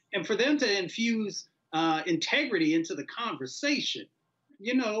moment. And for them to infuse integrity into the conversation,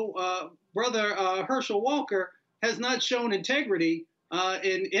 Brother Herschel Walker has not shown integrity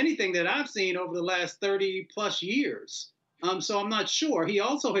in anything that I've seen over the last 30 plus years. So I'm not sure. He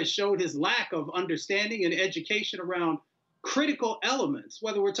also has showed his lack of understanding and education around critical elements,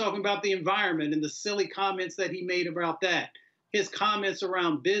 whether we're talking about the environment and the silly comments that he made about that, his comments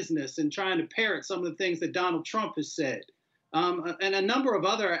around business and trying to parrot some of the things that Donald Trump has said, and a number of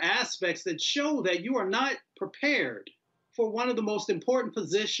other aspects that show that you are not prepared for one of the most important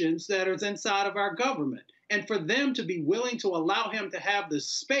positions that is inside of our government. And for them to be willing to allow him to have the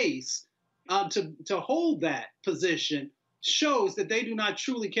space to hold that position shows that they do not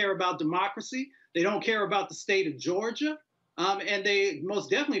truly care about democracy. They don't care about the state of Georgia. And they most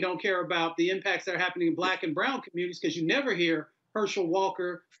definitely don't care about the impacts that are happening in Black and brown communities, because you never hear Herschel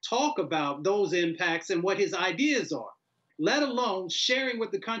Walker talk about those impacts and what his ideas are, let alone sharing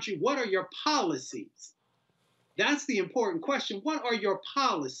with the country, what are your policies? That's the important question. What are your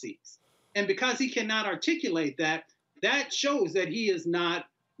policies? And because he cannot articulate that, that shows that he is not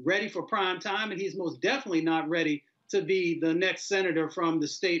ready for prime time, and he's most definitely not ready to be the next senator from the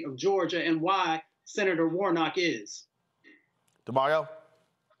state of Georgia, and why Senator Warnock is. DeMario?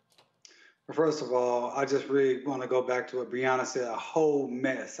 First of all, I just really want to go back to what Brianna said, a whole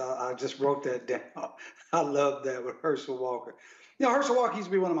mess. I just wrote that down. I love that with Herschel Walker. Herschel Walker used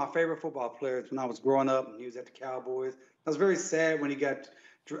to be one of my favorite football players when I was growing up, and he was at the Cowboys. I was very sad when he got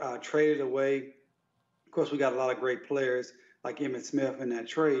traded away. Of course, we got a lot of great players like Emmitt Smith in that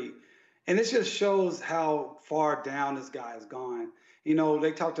trade. And this just shows how far down this guy has gone.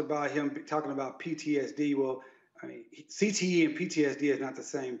 They talked about him talking about PTSD. Well, I mean, CTE and PTSD is not the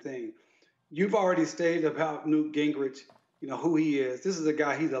same thing. You've already stated about Newt Gingrich, who he is. This is a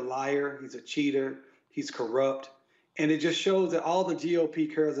guy, he's a liar, he's a cheater, he's corrupt. And it just shows that all the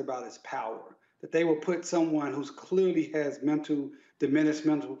GOP cares about is power, that they will put someone who's clearly has diminished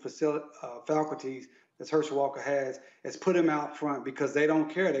mental faculties, as Herschel Walker has put him out front because they don't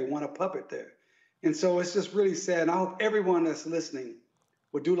care. They want a puppet there. And so it's just really sad. And I hope everyone that's listening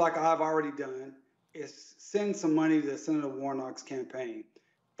would do like I've already done, is send some money to Senator Warnock's campaign.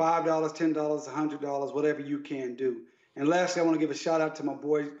 $5, $10, $100, whatever you can do. And lastly, I want to give a shout out to my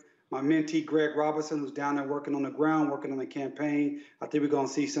boy, my mentee, Greg Robertson, who's down there working on the ground, working on the campaign. I think we're going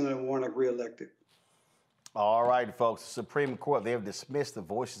to see Senator Warnock reelected. All right, folks. The Supreme Court, they have dismissed the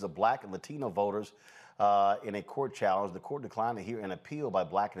voices of Black and Latino voters in a court challenge. The court declined to hear an appeal by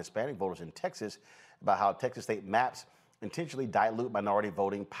Black and Hispanic voters in Texas about how Texas state maps intentionally dilute minority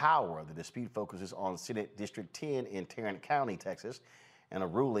voting power. The dispute focuses on Senate District 10 in Tarrant County, Texas, and a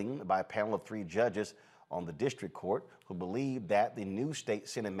ruling by a panel of 3 judges on the district court who believed that the new state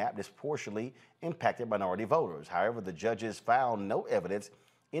Senate map disproportionately impacted minority voters. However, the judges found no evidence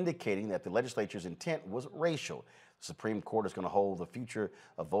indicating that the legislature's intent was racial. The Supreme Court is going to hold the future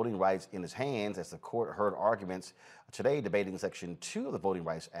of voting rights in its hands as the court heard arguments today debating Section 2 of the Voting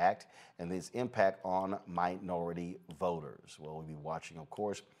Rights Act and its impact on minority voters. Well, we'll be watching, of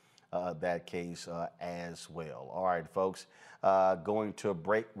course, that case as well. All right, folks, going to a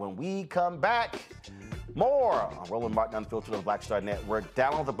break. When we come back, more on Roland Martin Unfiltered on the Black Star Network.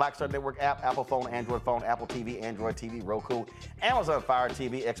 Download the Black Star Network app, Apple phone, Android phone, Apple TV, Android TV, Roku, Amazon Fire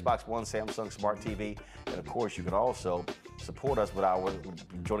TV, Xbox One, Samsung Smart TV. And of course, you can also support us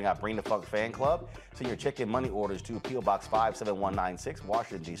with joining our Bring the Funk fan club. Send your check-in money orders to P.O. Box 57196,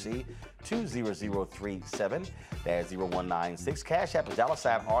 Washington, D.C. 20037. That's 0196. Cash App is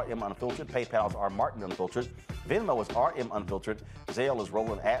 $RM Unfiltered. PayPal is R Martin Unfiltered. Venmo is RM Unfiltered. Zelle is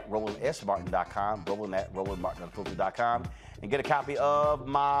Roland@RolandSMartin.com. Roland@RolandMartinUnfiltered.com. And get a copy of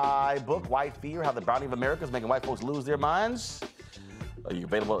my book, White Fear: How the Browning of America is Making White Folks Lose Their Minds. Are you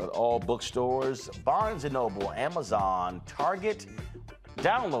available at all bookstores? Barnes & Noble, Amazon, Target.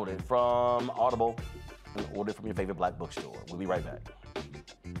 Download it from Audible and order it from your favorite Black bookstore. We'll be right back.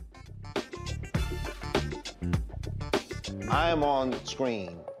 I am on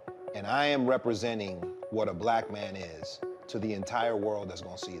screen, and I am representing what a Black man is to the entire world that's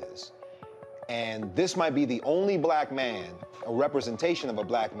going to see this. And this might be the only Black man, a representation of a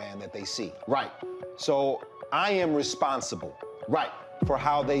Black man that they see. Right. So I am responsible. Right. For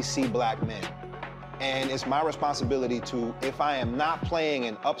how they see Black men. And it's my responsibility to, if I am not playing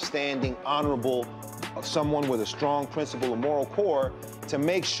an upstanding, honorable, someone with a strong principle and moral core, to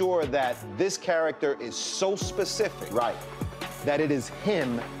make sure that this character is so specific. Right. That it is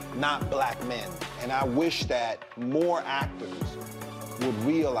him, not Black men. And I wish that more actors would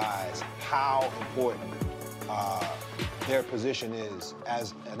realize how important their position is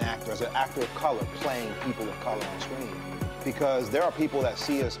as an actor of color, playing people of color on screen. Because there are people that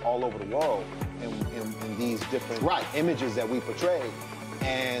see us all over the world in these different images that we portray.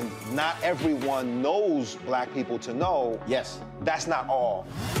 And not everyone knows Black people to know. Yes. That's not all.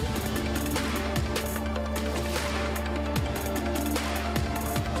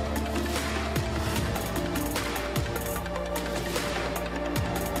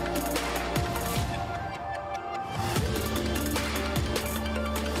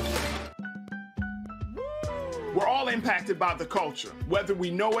 We're all impacted by the culture, whether we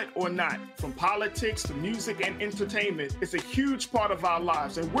know it or not. From politics to music and entertainment, it's a huge part of our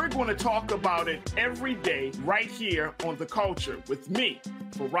lives, and we're going to talk about it every day right here on The Culture with me,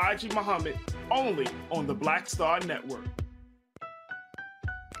 Faraji Muhammad, only on the Black Star Network.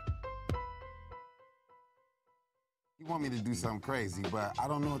 You want me to do something crazy, but I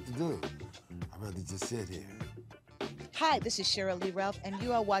don't know what to do. I'd rather just sit here. Hi, this is Cheryl Lee Ralph, and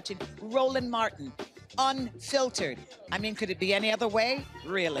you are watching Roland Martin Unfiltered. I mean, could it be any other way?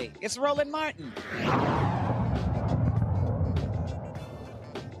 Really? It's Roland Martin.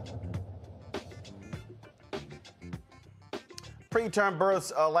 Preterm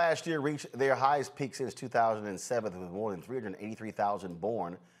births last year reached their highest peak since 2007, with more than 383,000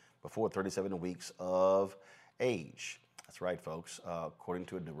 born before 37 weeks of age. That's right, folks. According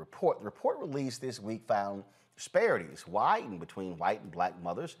to a new report, the report released this week found disparities widen between white and Black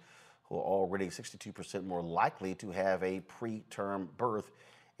mothers, who are already 62% more likely to have a preterm birth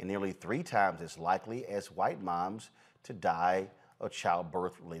and nearly 3 times as likely as white moms to die of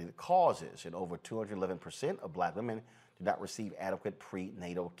childbirth-related causes. And over 211% of Black women do not receive adequate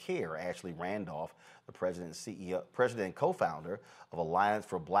prenatal care. Ashley Randolph, the president and co-founder of Alliance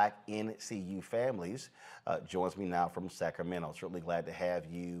for Black NCU Families, joins me now from Sacramento. Certainly glad to have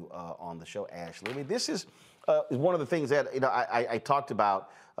you on the show, Ashley. I mean, this is one of the things that I talked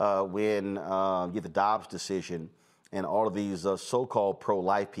about when you get the Dobbs decision, and all of these so-called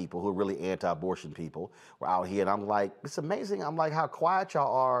pro-life people who are really anti-abortion people were out here, and I'm like, it's amazing. I'm like, how quiet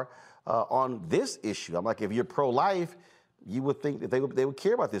y'all are on this issue. I'm like, if you're pro-life, you would think that they would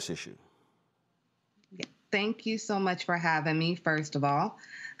care about this issue. Thank you so much for having me, first of all.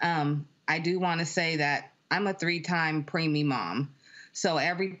 I do want to say that I'm a 3-time preemie mom. So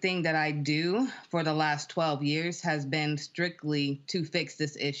everything that I do for the last 12 years has been strictly to fix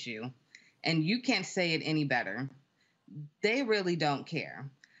this issue. And you can't say it any better. They really don't care.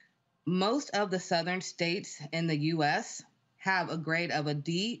 Most of the southern states in the U.S. have a grade of a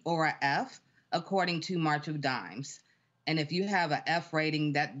D or a F, according to March of Dimes. And if you have an F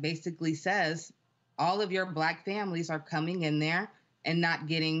rating, that basically says all of your Black families are coming in there and not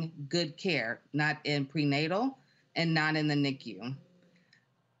getting good care, not in prenatal and not in the NICU.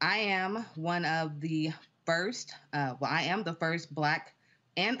 I am one of the first, I am the first Black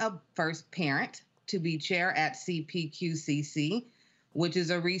and a first parent to be chair at CPQCC, which is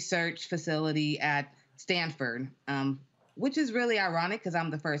a research facility at Stanford, which is really ironic because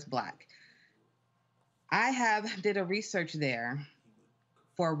I'm the first Black. I did a research there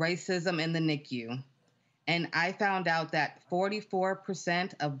for racism in the NICU, and I found out that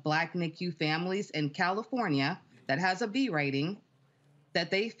 44% of Black NICU families in California that has a B rating,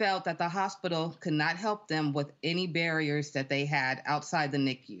 that they felt that the hospital could not help them with any barriers that they had outside the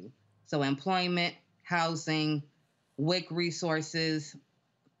NICU. So employment, housing, WIC resources,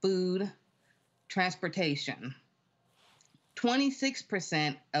 food, transportation.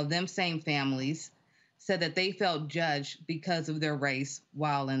 26% of them same families said that they felt judged because of their race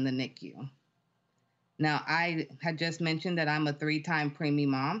while in the NICU. Now, I had just mentioned that I'm a 3-time preemie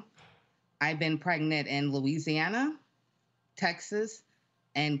mom. I've been pregnant in Louisiana, Texas,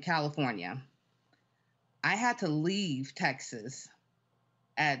 and California. I had to leave Texas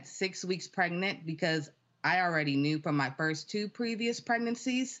at 6 weeks pregnant because I already knew from my first 2 previous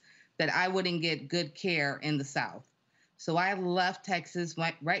pregnancies that I wouldn't get good care in the South. So I left Texas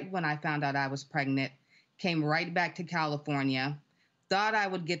right when I found out I was pregnant, came right back to California, thought I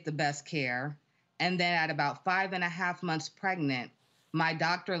would get the best care, and then at about 5.5 months pregnant, my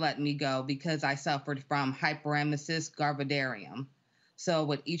doctor let me go because I suffered from hyperemesis gravidarum. So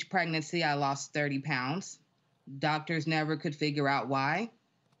with each pregnancy, I lost 30 pounds. Doctors never could figure out why.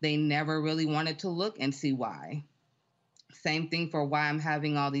 They never really wanted to look and see why. Same thing for why I'm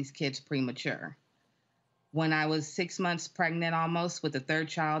having all these kids premature. When I was 6 months pregnant almost with the 3rd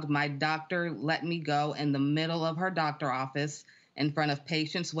child, my doctor let me go in the middle of her doctor office in front of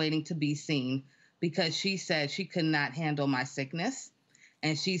patients waiting to be seen because she said she could not handle my sickness,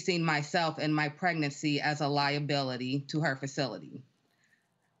 and she seen myself and my pregnancy as a liability to her facility.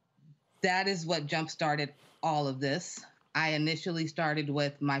 That is what jump-started all of this. I initially started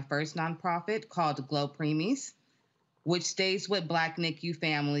with my first nonprofit called Glow Preemies, which stays with Black NICU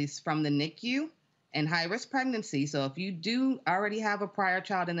families from the NICU and high-risk pregnancy. So if you do already have a prior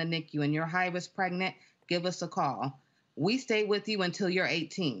child in the NICU and you're high-risk pregnant, give us a call. We stay with you until you're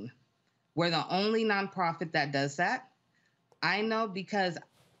 18. We're the only nonprofit that does that. I know because,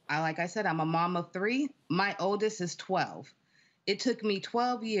 like I said, I'm a mom of 3. My oldest is 12. It took me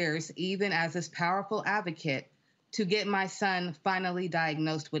 12 years, even as this powerful advocate, to get my son finally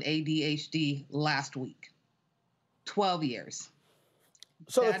diagnosed with ADHD last week. 12 years.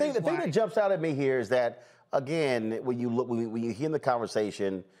 So the thing that jumps out at me here is that, again, when you hear the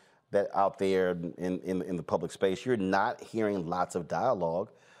conversation that out there in the public space, you're not hearing lots of dialogue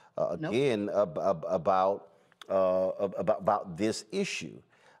again about this issue.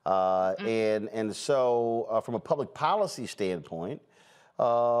 And so from a public policy standpoint,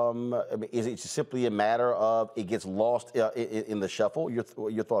 is it simply a matter of it gets lost in the shuffle?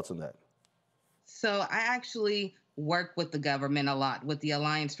 Your thoughts on that? So I actually work with the government a lot with the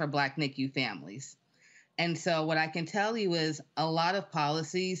Alliance for Black NICU Families. And so what I can tell you is a lot of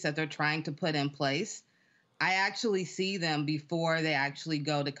policies that they're trying to put in place, I actually see them before they actually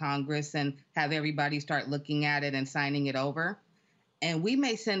go to Congress and have everybody start looking at it and signing it over. And we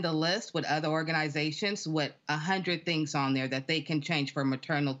may send a list with other organizations with 100 things on there that they can change for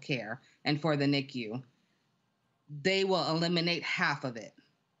maternal care and for the NICU. They will eliminate half of it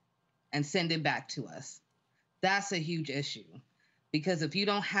and send it back to us. That's a huge issue because if you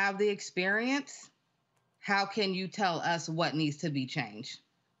don't have the experience, how can you tell us what needs to be changed?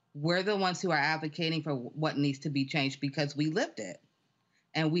 we're the ones who are advocating for what needs to be changed because we lived it.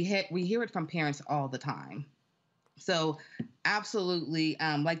 And we hear it from parents all the time. So absolutely,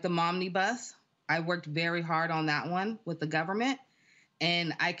 like the Momnibus, I worked very hard on that one with the government.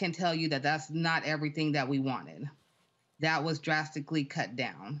 And I can tell you that that's not everything that we wanted. That was drastically cut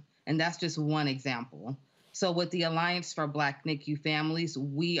down. And that's just one example. So with the Alliance for Black NICU Families,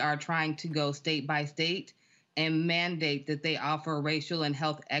 we are trying to go state by state and mandate that they offer racial and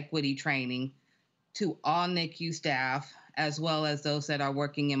health equity training to all NICU staff, as well as those that are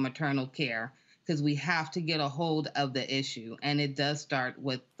working in maternal care, because we have to get a hold of the issue. And it does start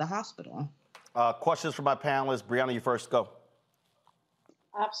with the hospital. Questions from my panelists. Brianna, you first, go.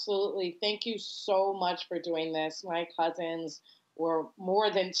 Absolutely. Thank you so much for doing this. My cousins were more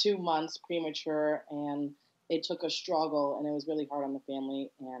than 2 months premature, and it took a struggle, and it was really hard on the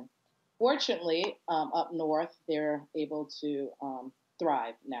family. And fortunately, up north, they're able to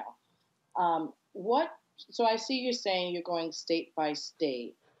thrive now. So I see you saying you're going state by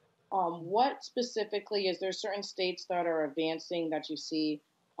state. What specifically, is there certain states that are advancing that you see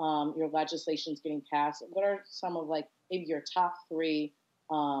your legislation's getting passed? What are some of maybe your top 3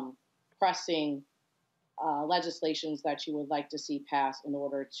 pressing legislations that you would like to see passed in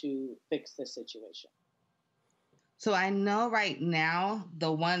order to fix this situation? So I know right now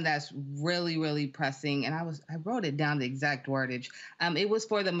the one that's really, really pressing, and I wrote it down, the exact wordage. It was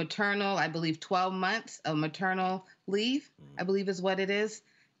for the maternal, I believe 12 months of maternal leave, I believe is what it is.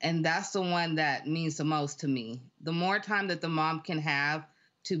 And that's the one that means the most to me. The more time that the mom can have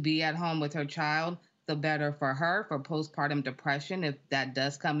to be at home with her child, the better for her, for postpartum depression, if that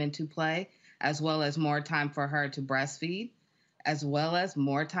does come into play, as well as more time for her to breastfeed, as well as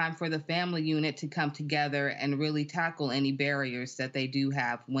more time for the family unit to come together and really tackle any barriers that they do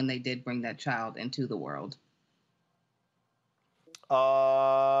have when they did bring that child into the world.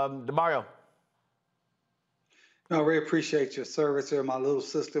 DeMario. No, I really appreciate your service here. My little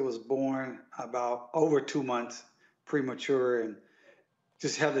sister was born about over 2 months premature, and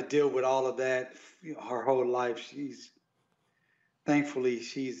just had to deal with all of that her whole life. Thankfully,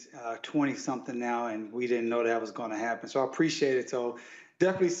 she's 20-something now, and we didn't know that was going to happen. So I appreciate it. So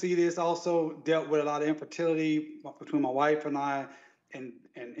definitely see this. Also dealt with a lot of infertility between my wife and I, and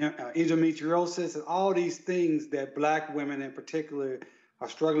endometriosis, and all these things that Black women in particular are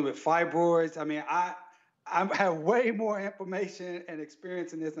struggling with. Fibroids. I mean, I have way more information and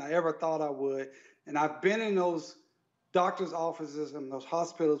experience in this than I ever thought I would. And I've been in those doctors' offices and those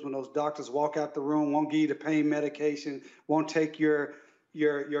hospitals when those doctors walk out the room, won't give you the pain medication, won't take your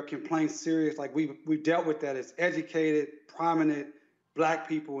complaints serious. Like we've dealt with that as educated, prominent Black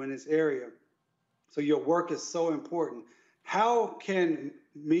people in this area. So your work is so important. How can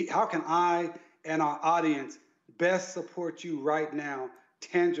I and our audience best support you right now,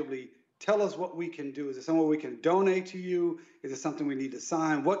 tangibly? Tell us what we can do. Is it somewhere we can donate to you? Is it something we need to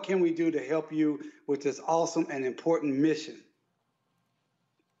sign? What can we do to help you with this awesome and important mission?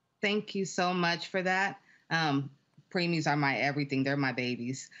 Thank you so much for that. Preemies are my everything. They're my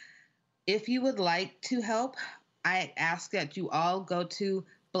babies. If you would like to help, I ask that you all go to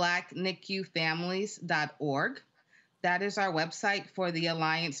blacknicufamilies.org. That is our website for the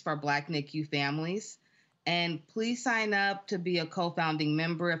Alliance for Black NICU Families. And please sign up to be a co-founding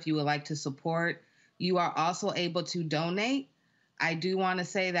member if you would like to support. You are also able to donate. I do want to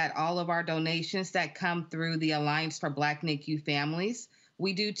say that all of our donations that come through the Alliance for Black NICU Families,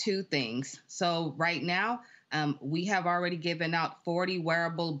 we do 2 things. So right now, we have already given out 40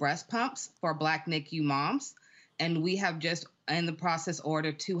 wearable breast pumps for Black NICU moms, and we have just in the process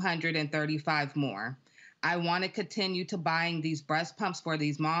ordered 235 more. I want to continue to buying these breast pumps for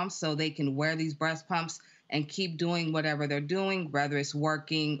these moms so they can wear these breast pumps and keep doing whatever they're doing, whether it's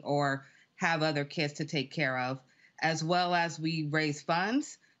working or have other kids to take care of, as well as we raise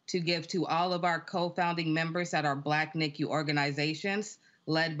funds to give to all of our co-founding members that are Black NICU organizations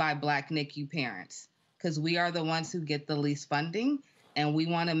led by Black NICU parents, because we are the ones who get the least funding, and we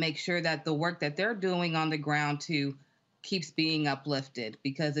want to make sure that the work that they're doing on the ground too keeps being uplifted,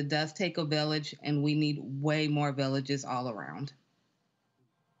 because it does take a village, and we need way more villages all around.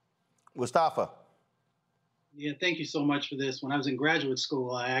 Mustafa. Yeah, thank you so much for this. When I was in graduate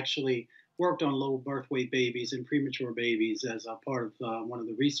school, I actually worked on low birth weight babies and premature babies as a part of one of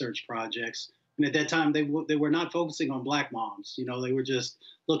the research projects. And at that time, they were not focusing on Black moms. You know, they were just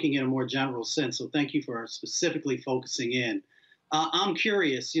looking in a more general sense. So thank you for specifically focusing in. I'm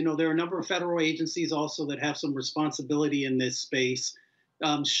curious, you know, there are a number of federal agencies also that have some responsibility in this space.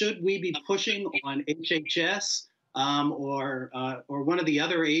 Should we be pushing on HHS or one of the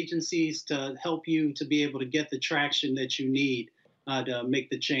other agencies to help you to be able to get the traction that you need to make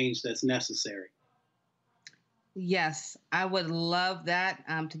the change that's necessary. Yes, I would love that,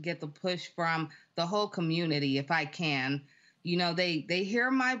 to get the push from the whole community if I can. You know, they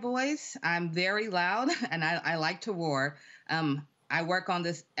hear my voice. I'm very loud and I like to roar. I work on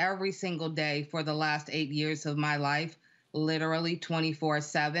this every single day for the last 8 years of my life, literally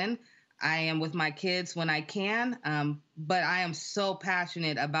 24/7. I am with my kids when I can, but I am so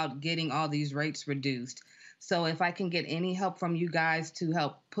passionate about getting all these rates reduced. So if I can get any help from you guys to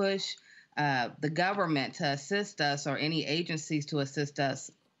help push the government to assist us or any agencies to assist us,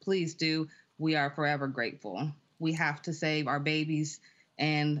 please do. We are forever grateful. We have to save our babies.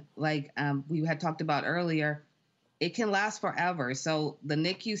 And like we had talked about earlier, it can last forever. So the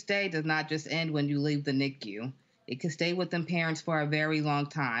NICU stay does not just end when you leave the NICU. It can stay with them parents for a very long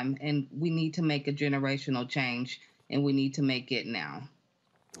time. And we need to make a generational change, and we need to make it now.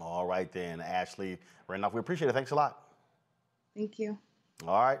 All right, then, Ashley Randolph, we appreciate it. Thanks a lot. Thank you.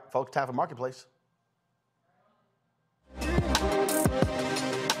 All right, folks, time for Marketplace.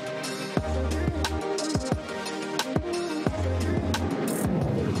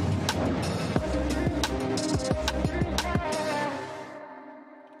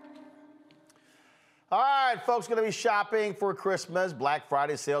 All right, folks, going to be shopping for Christmas. Black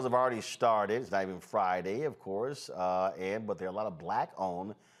Friday sales have already started. It's not even Friday, of course, but there are a lot of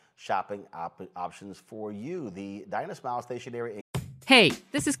Black-owned shopping options for you. The Dinah Smile Stationery. Hey,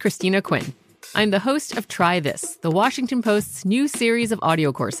 this is Christina Quinn. I'm the host of Try This, the Washington Post's new series of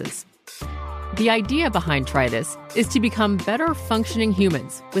audio courses. The idea behind Try This is to become better functioning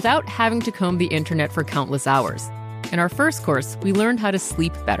humans without having to comb the internet for countless hours. In our first course, we learned how to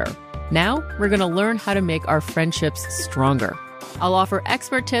sleep better. Now, we're going to learn how to make our friendships stronger. I'll offer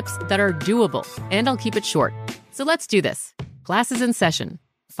expert tips that are doable, and I'll keep it short. So let's do this. Class is in session.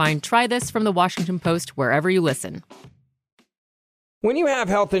 Find Try This from the Washington Post wherever you listen. When you have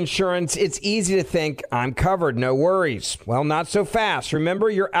health insurance, it's easy to think, I'm covered, no worries. Well, not so fast. Remember,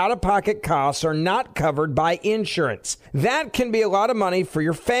 your out-of-pocket costs are not covered by insurance. That can be a lot of money for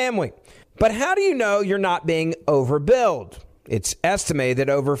your family. But how do you know you're not being overbilled? It's estimated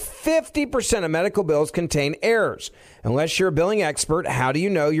that over 50% of medical bills contain errors. Unless you're a billing expert, how do you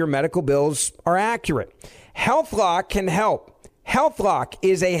know your medical bills are accurate? HealthLock can help. HealthLock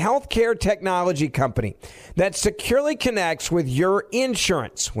is a healthcare technology company that securely connects with your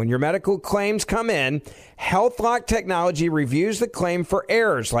insurance. When your medical claims come in, HealthLock technology reviews the claim for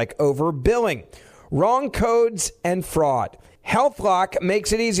errors like overbilling, wrong codes, and fraud. HealthLock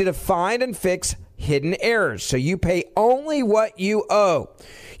makes it easy to find and fix hidden errors, so you pay only what you owe.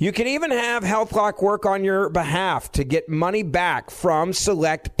 You can even have HealthLock work on your behalf to get money back from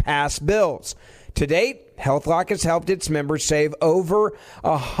select past bills. To date, HealthLock has helped its members save over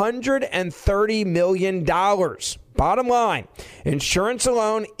 $130 million. Bottom line, insurance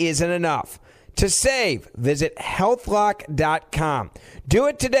alone isn't enough. To save, visit healthlock.com. Do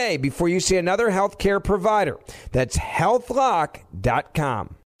it today before you see another healthcare provider. That's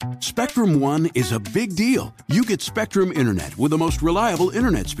healthlock.com. Spectrum One is a big deal. You get Spectrum Internet with the most reliable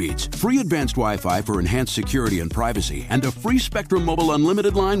internet speeds, free advanced Wi-Fi for enhanced security and privacy, and a free Spectrum Mobile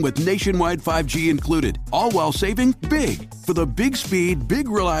unlimited line with nationwide 5G included, all while saving big. For the big speed, big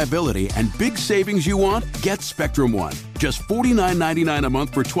reliability, and big savings you want, get Spectrum One. Just $49.99 a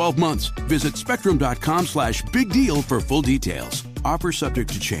month for 12 months. Visit spectrum.com/big deal for full details. Offer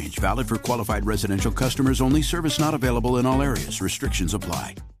subject to change. Valid for qualified residential customers only. Service not available in all areas. Restrictions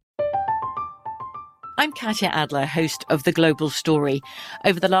apply. I'm Katya Adler, host of The Global Story.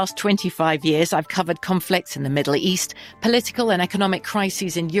 Over the last 25 years, I've covered conflicts in the Middle East, political and economic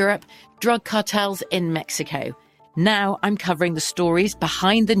crises in Europe, drug cartels in Mexico. Now I'm covering the stories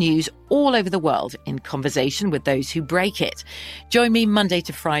behind the news all over the world in conversation with those who break it. Join me Monday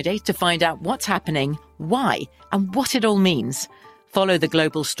to Friday to find out what's happening, why, and what it all means. Follow The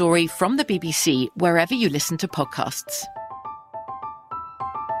Global Story from the BBC wherever you listen to podcasts.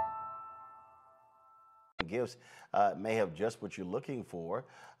 Gifts may have just what you're looking for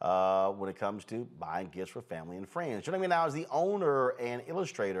when it comes to buying gifts for family and friends. Joining me now is the owner and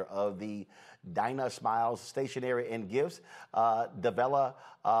illustrator of the Dinah Smiles Stationery and Gifts, Davella,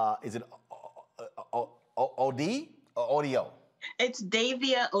 is it Odie or Audio? It's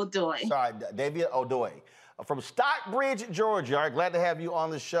Davia Odoy. Sorry, Davia Odoy. From Stockbridge, Georgia. All right, glad to have you on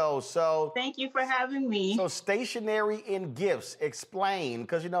the show. So, thank you for having me. So, stationery and gifts, explain,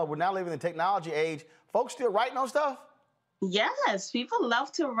 because, you know, we're now living in the technology age. Folks still writing on stuff? Yes, people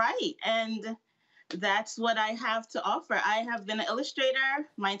love to write, and that's what I have to offer. I have been an illustrator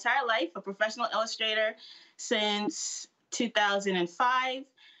my entire life, a professional illustrator since 2005,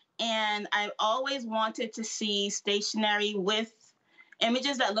 and I've always wanted to see stationery with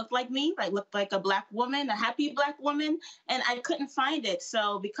images that looked like me, like looked like a Black woman, a happy Black woman, and I couldn't find it.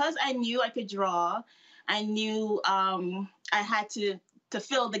 So because I knew I could draw, I knew I had to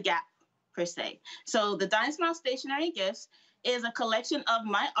fill the gap, per se. So the Dinah Smile Stationery Gifts is a collection of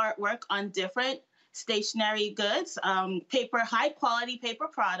my artwork on different stationery goods, high quality paper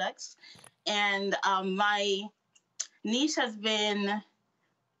products. And my niche has been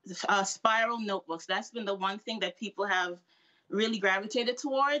spiral notebooks. That's been the one thing that people have really gravitated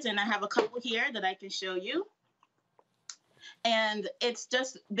towards. And I have a couple here that I can show you. And it's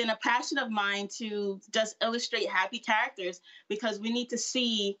just been a passion of mine to just illustrate happy characters, because we need to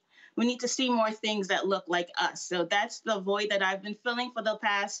see more things that look like us. So that's the void that I've been filling for the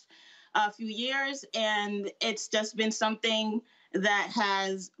past few years. And it's just been something that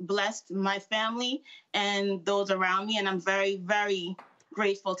has blessed my family and those around me. And I'm very, very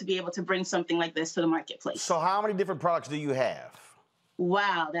grateful to be able to bring something like this to the marketplace. So how many different products do you have?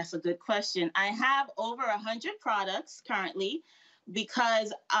 Wow, that's a good question. I have over 100 products currently,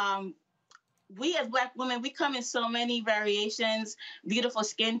 because we as Black women, we come in so many variations, beautiful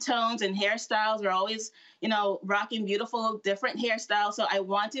skin tones and hairstyles. We're always, rocking beautiful different hairstyles. So I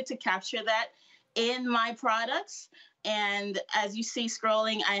wanted to capture that in my products. And as you see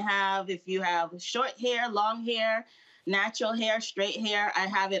scrolling, I have, if you have short hair, long hair, natural hair, straight hair, I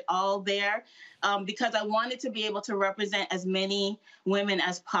have it all there, because I wanted to be able to represent as many women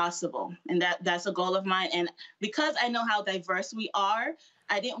as possible. And that's a goal of mine. And because I know how diverse we are,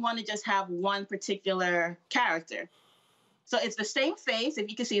 I didn't want to just have one particular character. So it's the same face. If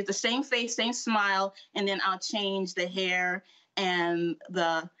you can see, it's the same face, same smile, and then I'll change the hair and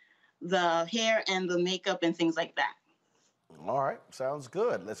the hair and the makeup and things like that. All right, sounds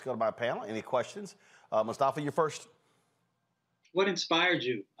good. Let's go to my panel. Any questions? Mustafa, you're first. What inspired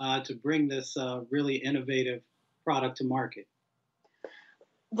you to bring this really innovative product to market?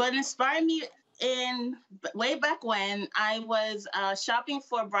 What inspired me way back when I was shopping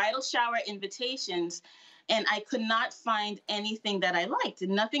for bridal shower invitations, and I could not find anything that I liked.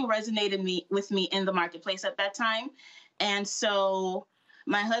 Nothing resonated with me in the marketplace at that time. And so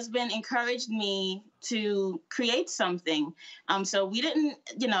my husband encouraged me to create something. So we didn't,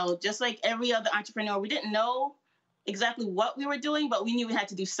 just like every other entrepreneur, we didn't know exactly what we were doing, but we knew we had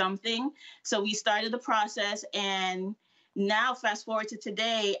to do something. So we started the process, and now fast forward to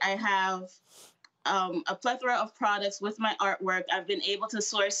today, I have a plethora of products with my artwork. I've been able to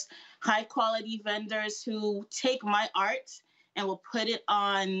source high quality vendors who take my art and will put it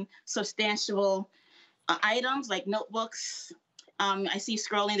on substantial items like notebooks. I see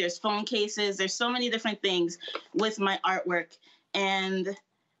scrolling, there's phone cases, there's so many different things with my artwork. And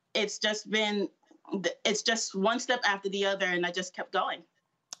it's just one step after the other, and I just kept going.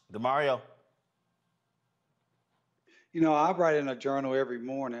 DeMario. I write in a journal every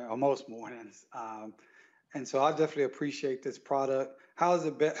morning, or most mornings. And so I definitely appreciate this product. How's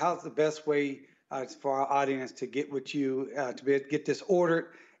the best way for our audience to get with you, to be able to get this ordered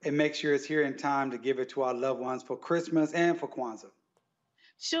and make sure it's here in time to give it to our loved ones for Christmas and for Kwanzaa?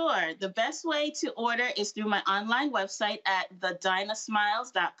 Sure. The best way to order is through my online website at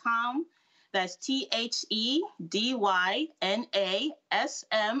thedynasmiles.com. That's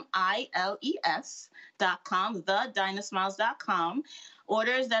TheDynasmiles.com, thedynasmiles.com.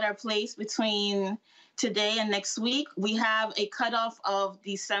 Orders that are placed between today and next week, we have a cutoff of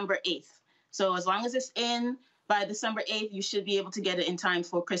December 8th. So as long as it's in by December 8th, you should be able to get it in time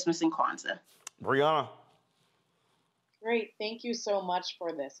for Christmas and Kwanzaa. Brianna. Great. Thank you so much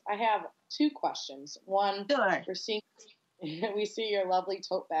for this. I have two questions. One, sure. We see your lovely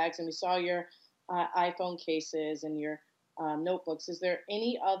tote bags, and we saw your iPhone cases and your notebooks. Is there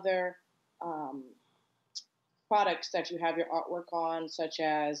any other products that you have your artwork on, such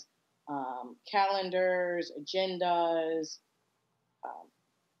as calendars, agendas?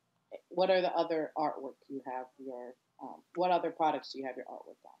 What are the other artwork you have what other products do you have your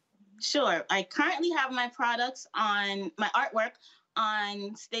artwork on? Sure. I currently have my artwork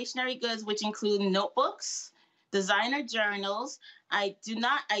on stationery goods, which include notebooks, designer journals. I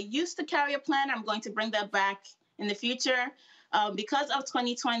used to carry a planner. I'm going to bring that back in the future. Because of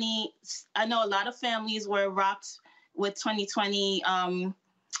 2020, I know a lot of families were rocked with 2020, and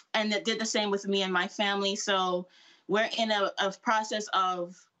it did the same with me and my family. So we're in a process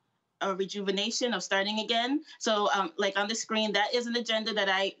of a rejuvenation, of starting again. So like on the screen, that is an agenda that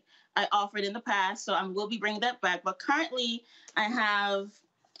I offered in the past. So I will be bringing that back. But currently, I have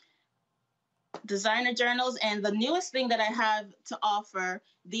designer journals, and the newest thing that I have to offer,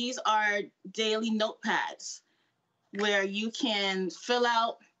 these are daily notepads where you can fill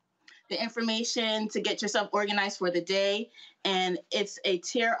out the information to get yourself organized for the day. And it's a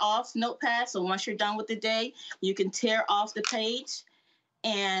tear off notepad. So once you're done with the day, you can tear off the page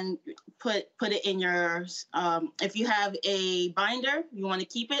and put it in your, if you have a binder, you want to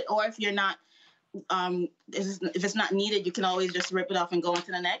keep it, or if you're not, if it's not needed, you can always just rip it off and go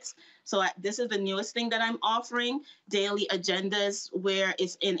into the next. So this is the newest thing that I'm offering, daily agendas, where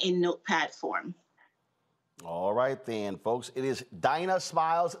it's in a notepad form. All right then, folks. It is Dinah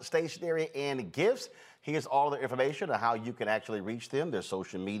Smiles Stationery and Gifts. Here's all the information on how you can actually reach them, their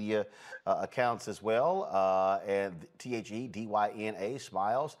social media accounts as well, and THEDYNA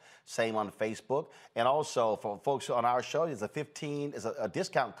Smiles, same on Facebook. And also for folks on our show, there's a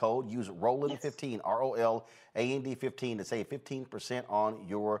discount code. Use Roland15, ROLAND 15 to save 15% on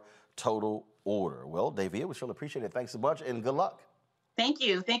your total order. Well, Davia, we sure appreciate it. Thanks so much and good luck. Thank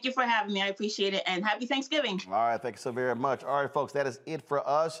you. Thank you for having me. I appreciate it. And happy Thanksgiving. All right. Thank you so very much. All right, folks, that is it for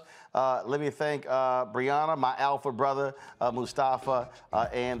us. Let me thank Brianna, my alpha brother, Mustafa,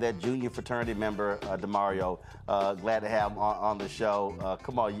 and that junior fraternity member, DeMario. Glad to have him on the show.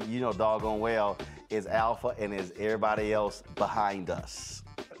 Come on, you know doggone well is alpha and is everybody else behind us.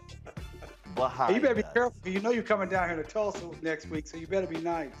 Hey, you better be careful. You know you're coming down here to Tulsa next week, so you better be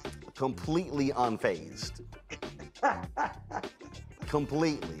nice. Completely unfazed.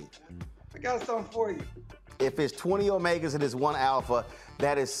 Completely. I got something for you. If it's 20 Omegas and it's one Alpha,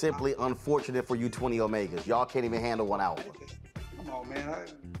 that is simply unfortunate for you 20 Omegas. Y'all can't even handle one Alpha. Come on, man.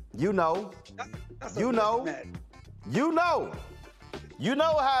 You know. You know. You know. You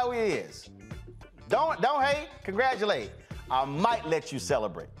know how it is. Don't hate, congratulate. I might let you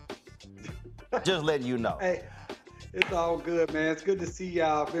celebrate. Just letting you know. Hey. It's all good, man. It's good to see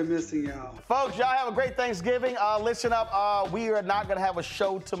y'all. Been missing y'all. Folks, y'all have a great Thanksgiving. Listen up. We are not going to have a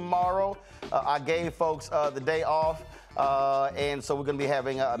show tomorrow. I gave folks the day off. And so we're going to be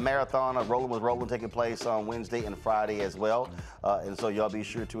having a marathon of Rolling with Roland taking place on Wednesday and Friday as well. And so y'all be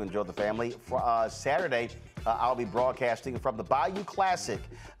sure to enjoy the family. For Saturday, I'll be broadcasting from the Bayou Classic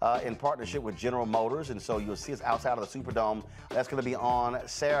in partnership with General Motors. And so you'll see us outside of the Superdome. That's going to be on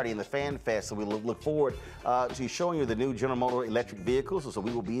Saturday in the Fan Fest. So we look forward to showing you the new General Motors electric vehicles. So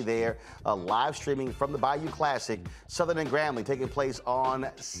we will be there live streaming from the Bayou Classic, Southern and Grambling, taking place on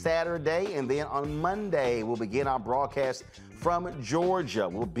Saturday. And then on Monday, we'll begin our broadcast from Georgia.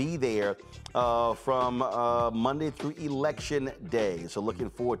 We'll be there from Monday through Election Day. So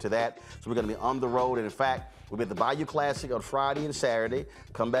looking forward to that. So we're going to be on the road. And in fact, we'll be at the Bayou Classic on Friday and Saturday.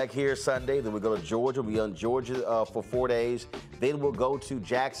 Come back here Sunday. Then we'll go to Georgia. We'll be on Georgia for 4 days. Then we'll go to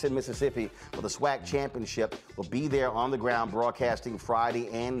Jackson, Mississippi for the SWAC Championship. We'll be there on the ground broadcasting Friday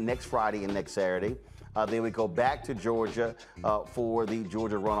and next Saturday. Then we go back to Georgia for the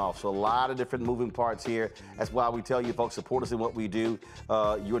Georgia runoff. So a lot of different moving parts here. That's why we tell you, folks, support us in what we do.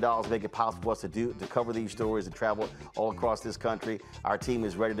 Your dollars make it possible for us to cover these stories and travel all across this country. Our team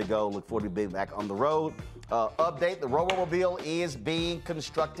is ready to go. Look forward to being back on the road. Update, the Robo-Mobile is being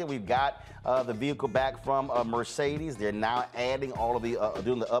constructed. We've got the vehicle back from Mercedes. They're now adding all of the,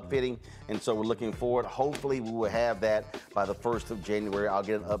 doing the upfitting. And so we're looking forward. Hopefully we will have that by the 1st of January. I'll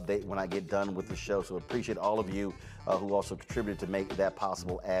get an update when I get done with the show. So appreciate all of you who also contributed to make that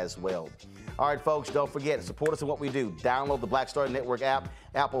possible as well. All right, folks, don't forget, support us in what we do. Download the Black Star Network app,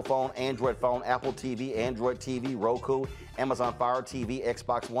 Apple phone, Android phone, Apple TV, Android TV, Roku, Amazon Fire TV,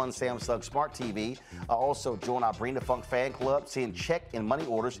 Xbox One, Samsung Smart TV. Also, join our Bring the Funk fan club. Send check and money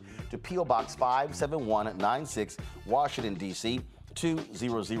orders to P.O. Box 57196, Washington, D.C.,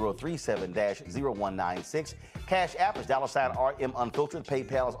 20037-0196. Cash App is $RM Unfiltered.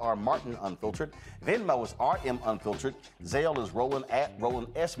 PayPal is R Martin Unfiltered. Venmo is RM Unfiltered. Zelle is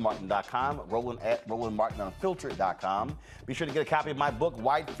Roland@RolandSMartin.com. Roland@RolandMartinUnfiltered.com. Be sure to get a copy of my book,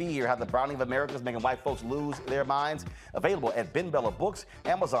 White Fear: How the Browning of America is Making White Folks Lose Their Minds. Available at Ben Bella Books,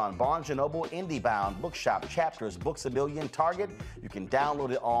 Amazon, Barnes & Noble, IndieBound, Bookshop, Chapters, Books A Million, Target. You can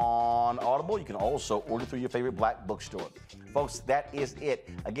download it on Audible. You can also order through your favorite black bookstore. Folks, that is it.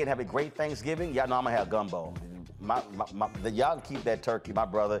 Again, have a great Thanksgiving. Y'all know I'm going to have gumbo. Y'all can keep that turkey. My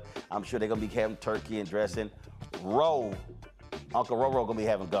brother, I'm sure they're going to be having turkey and dressing. Uncle Roro going to be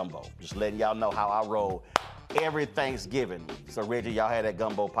having gumbo. Just letting y'all know how I roll every Thanksgiving. So, Reggie, y'all had that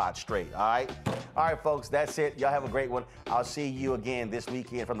gumbo pot straight, all right? All right, folks, that's it. Y'all have a great one. I'll see you again this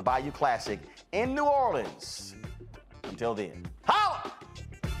weekend from the Bayou Classic in New Orleans. Until then, holla!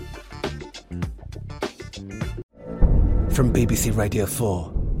 From BBC Radio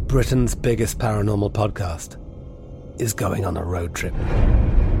 4, Britain's biggest paranormal podcast is going on a road trip.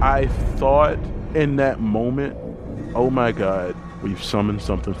 I thought in that moment, oh my God, we've summoned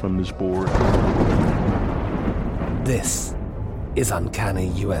something from this board. This is Uncanny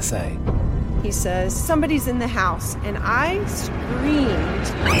USA. He says, somebody's in the house, and I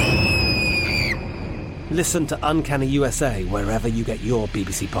screamed. Listen to Uncanny USA wherever you get your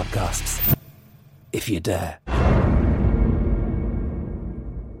BBC podcasts, if you dare.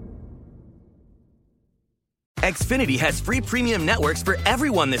 Xfinity has free premium networks for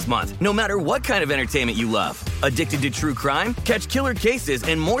everyone this month, no matter what kind of entertainment you love. Addicted to true crime? Catch killer cases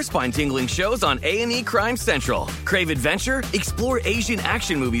and more spine-tingling shows on A&E Crime Central. Crave adventure? Explore Asian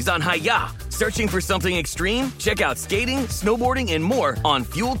action movies on Hi-YAH. Searching for something extreme? Check out skating, snowboarding, and more on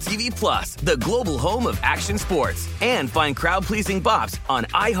Fuel TV Plus, the global home of action sports. And find crowd-pleasing bops on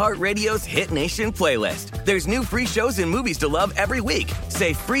iHeartRadio's Hit Nation playlist. There's new free shows and movies to love every week.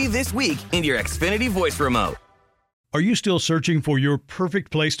 Say free this week in your Xfinity voice remote. Are you still searching for your perfect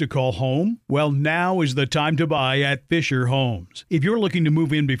place to call home? Well, now is the time to buy at Fisher Homes. If you're looking to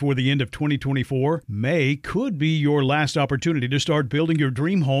move in before the end of 2024, May could be your last opportunity to start building your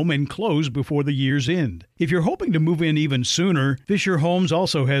dream home and close before the year's end. If you're hoping to move in even sooner, Fisher Homes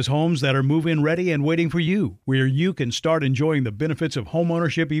also has homes that are move-in ready and waiting for you, where you can start enjoying the benefits of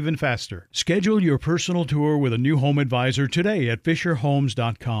homeownership even faster. Schedule your personal tour with a new home advisor today at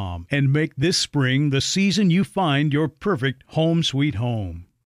FisherHomes.com and make this spring the season you find your perfect home sweet home.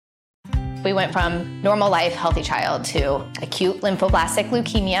 We went from normal life, healthy child to acute lymphoblastic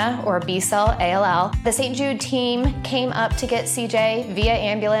leukemia, or B-cell ALL. The St. Jude team came up to get CJ via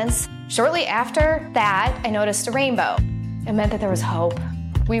ambulance. Shortly after that, I noticed a rainbow. It meant that there was hope.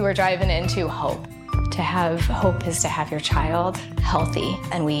 We were driving into hope. To have hope is to have your child healthy,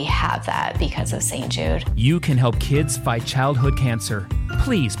 and we have that because of St. Jude. You can help kids fight childhood cancer.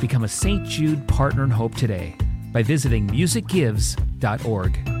 Please become a St. Jude Partner in Hope today by visiting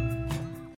musicgives.org.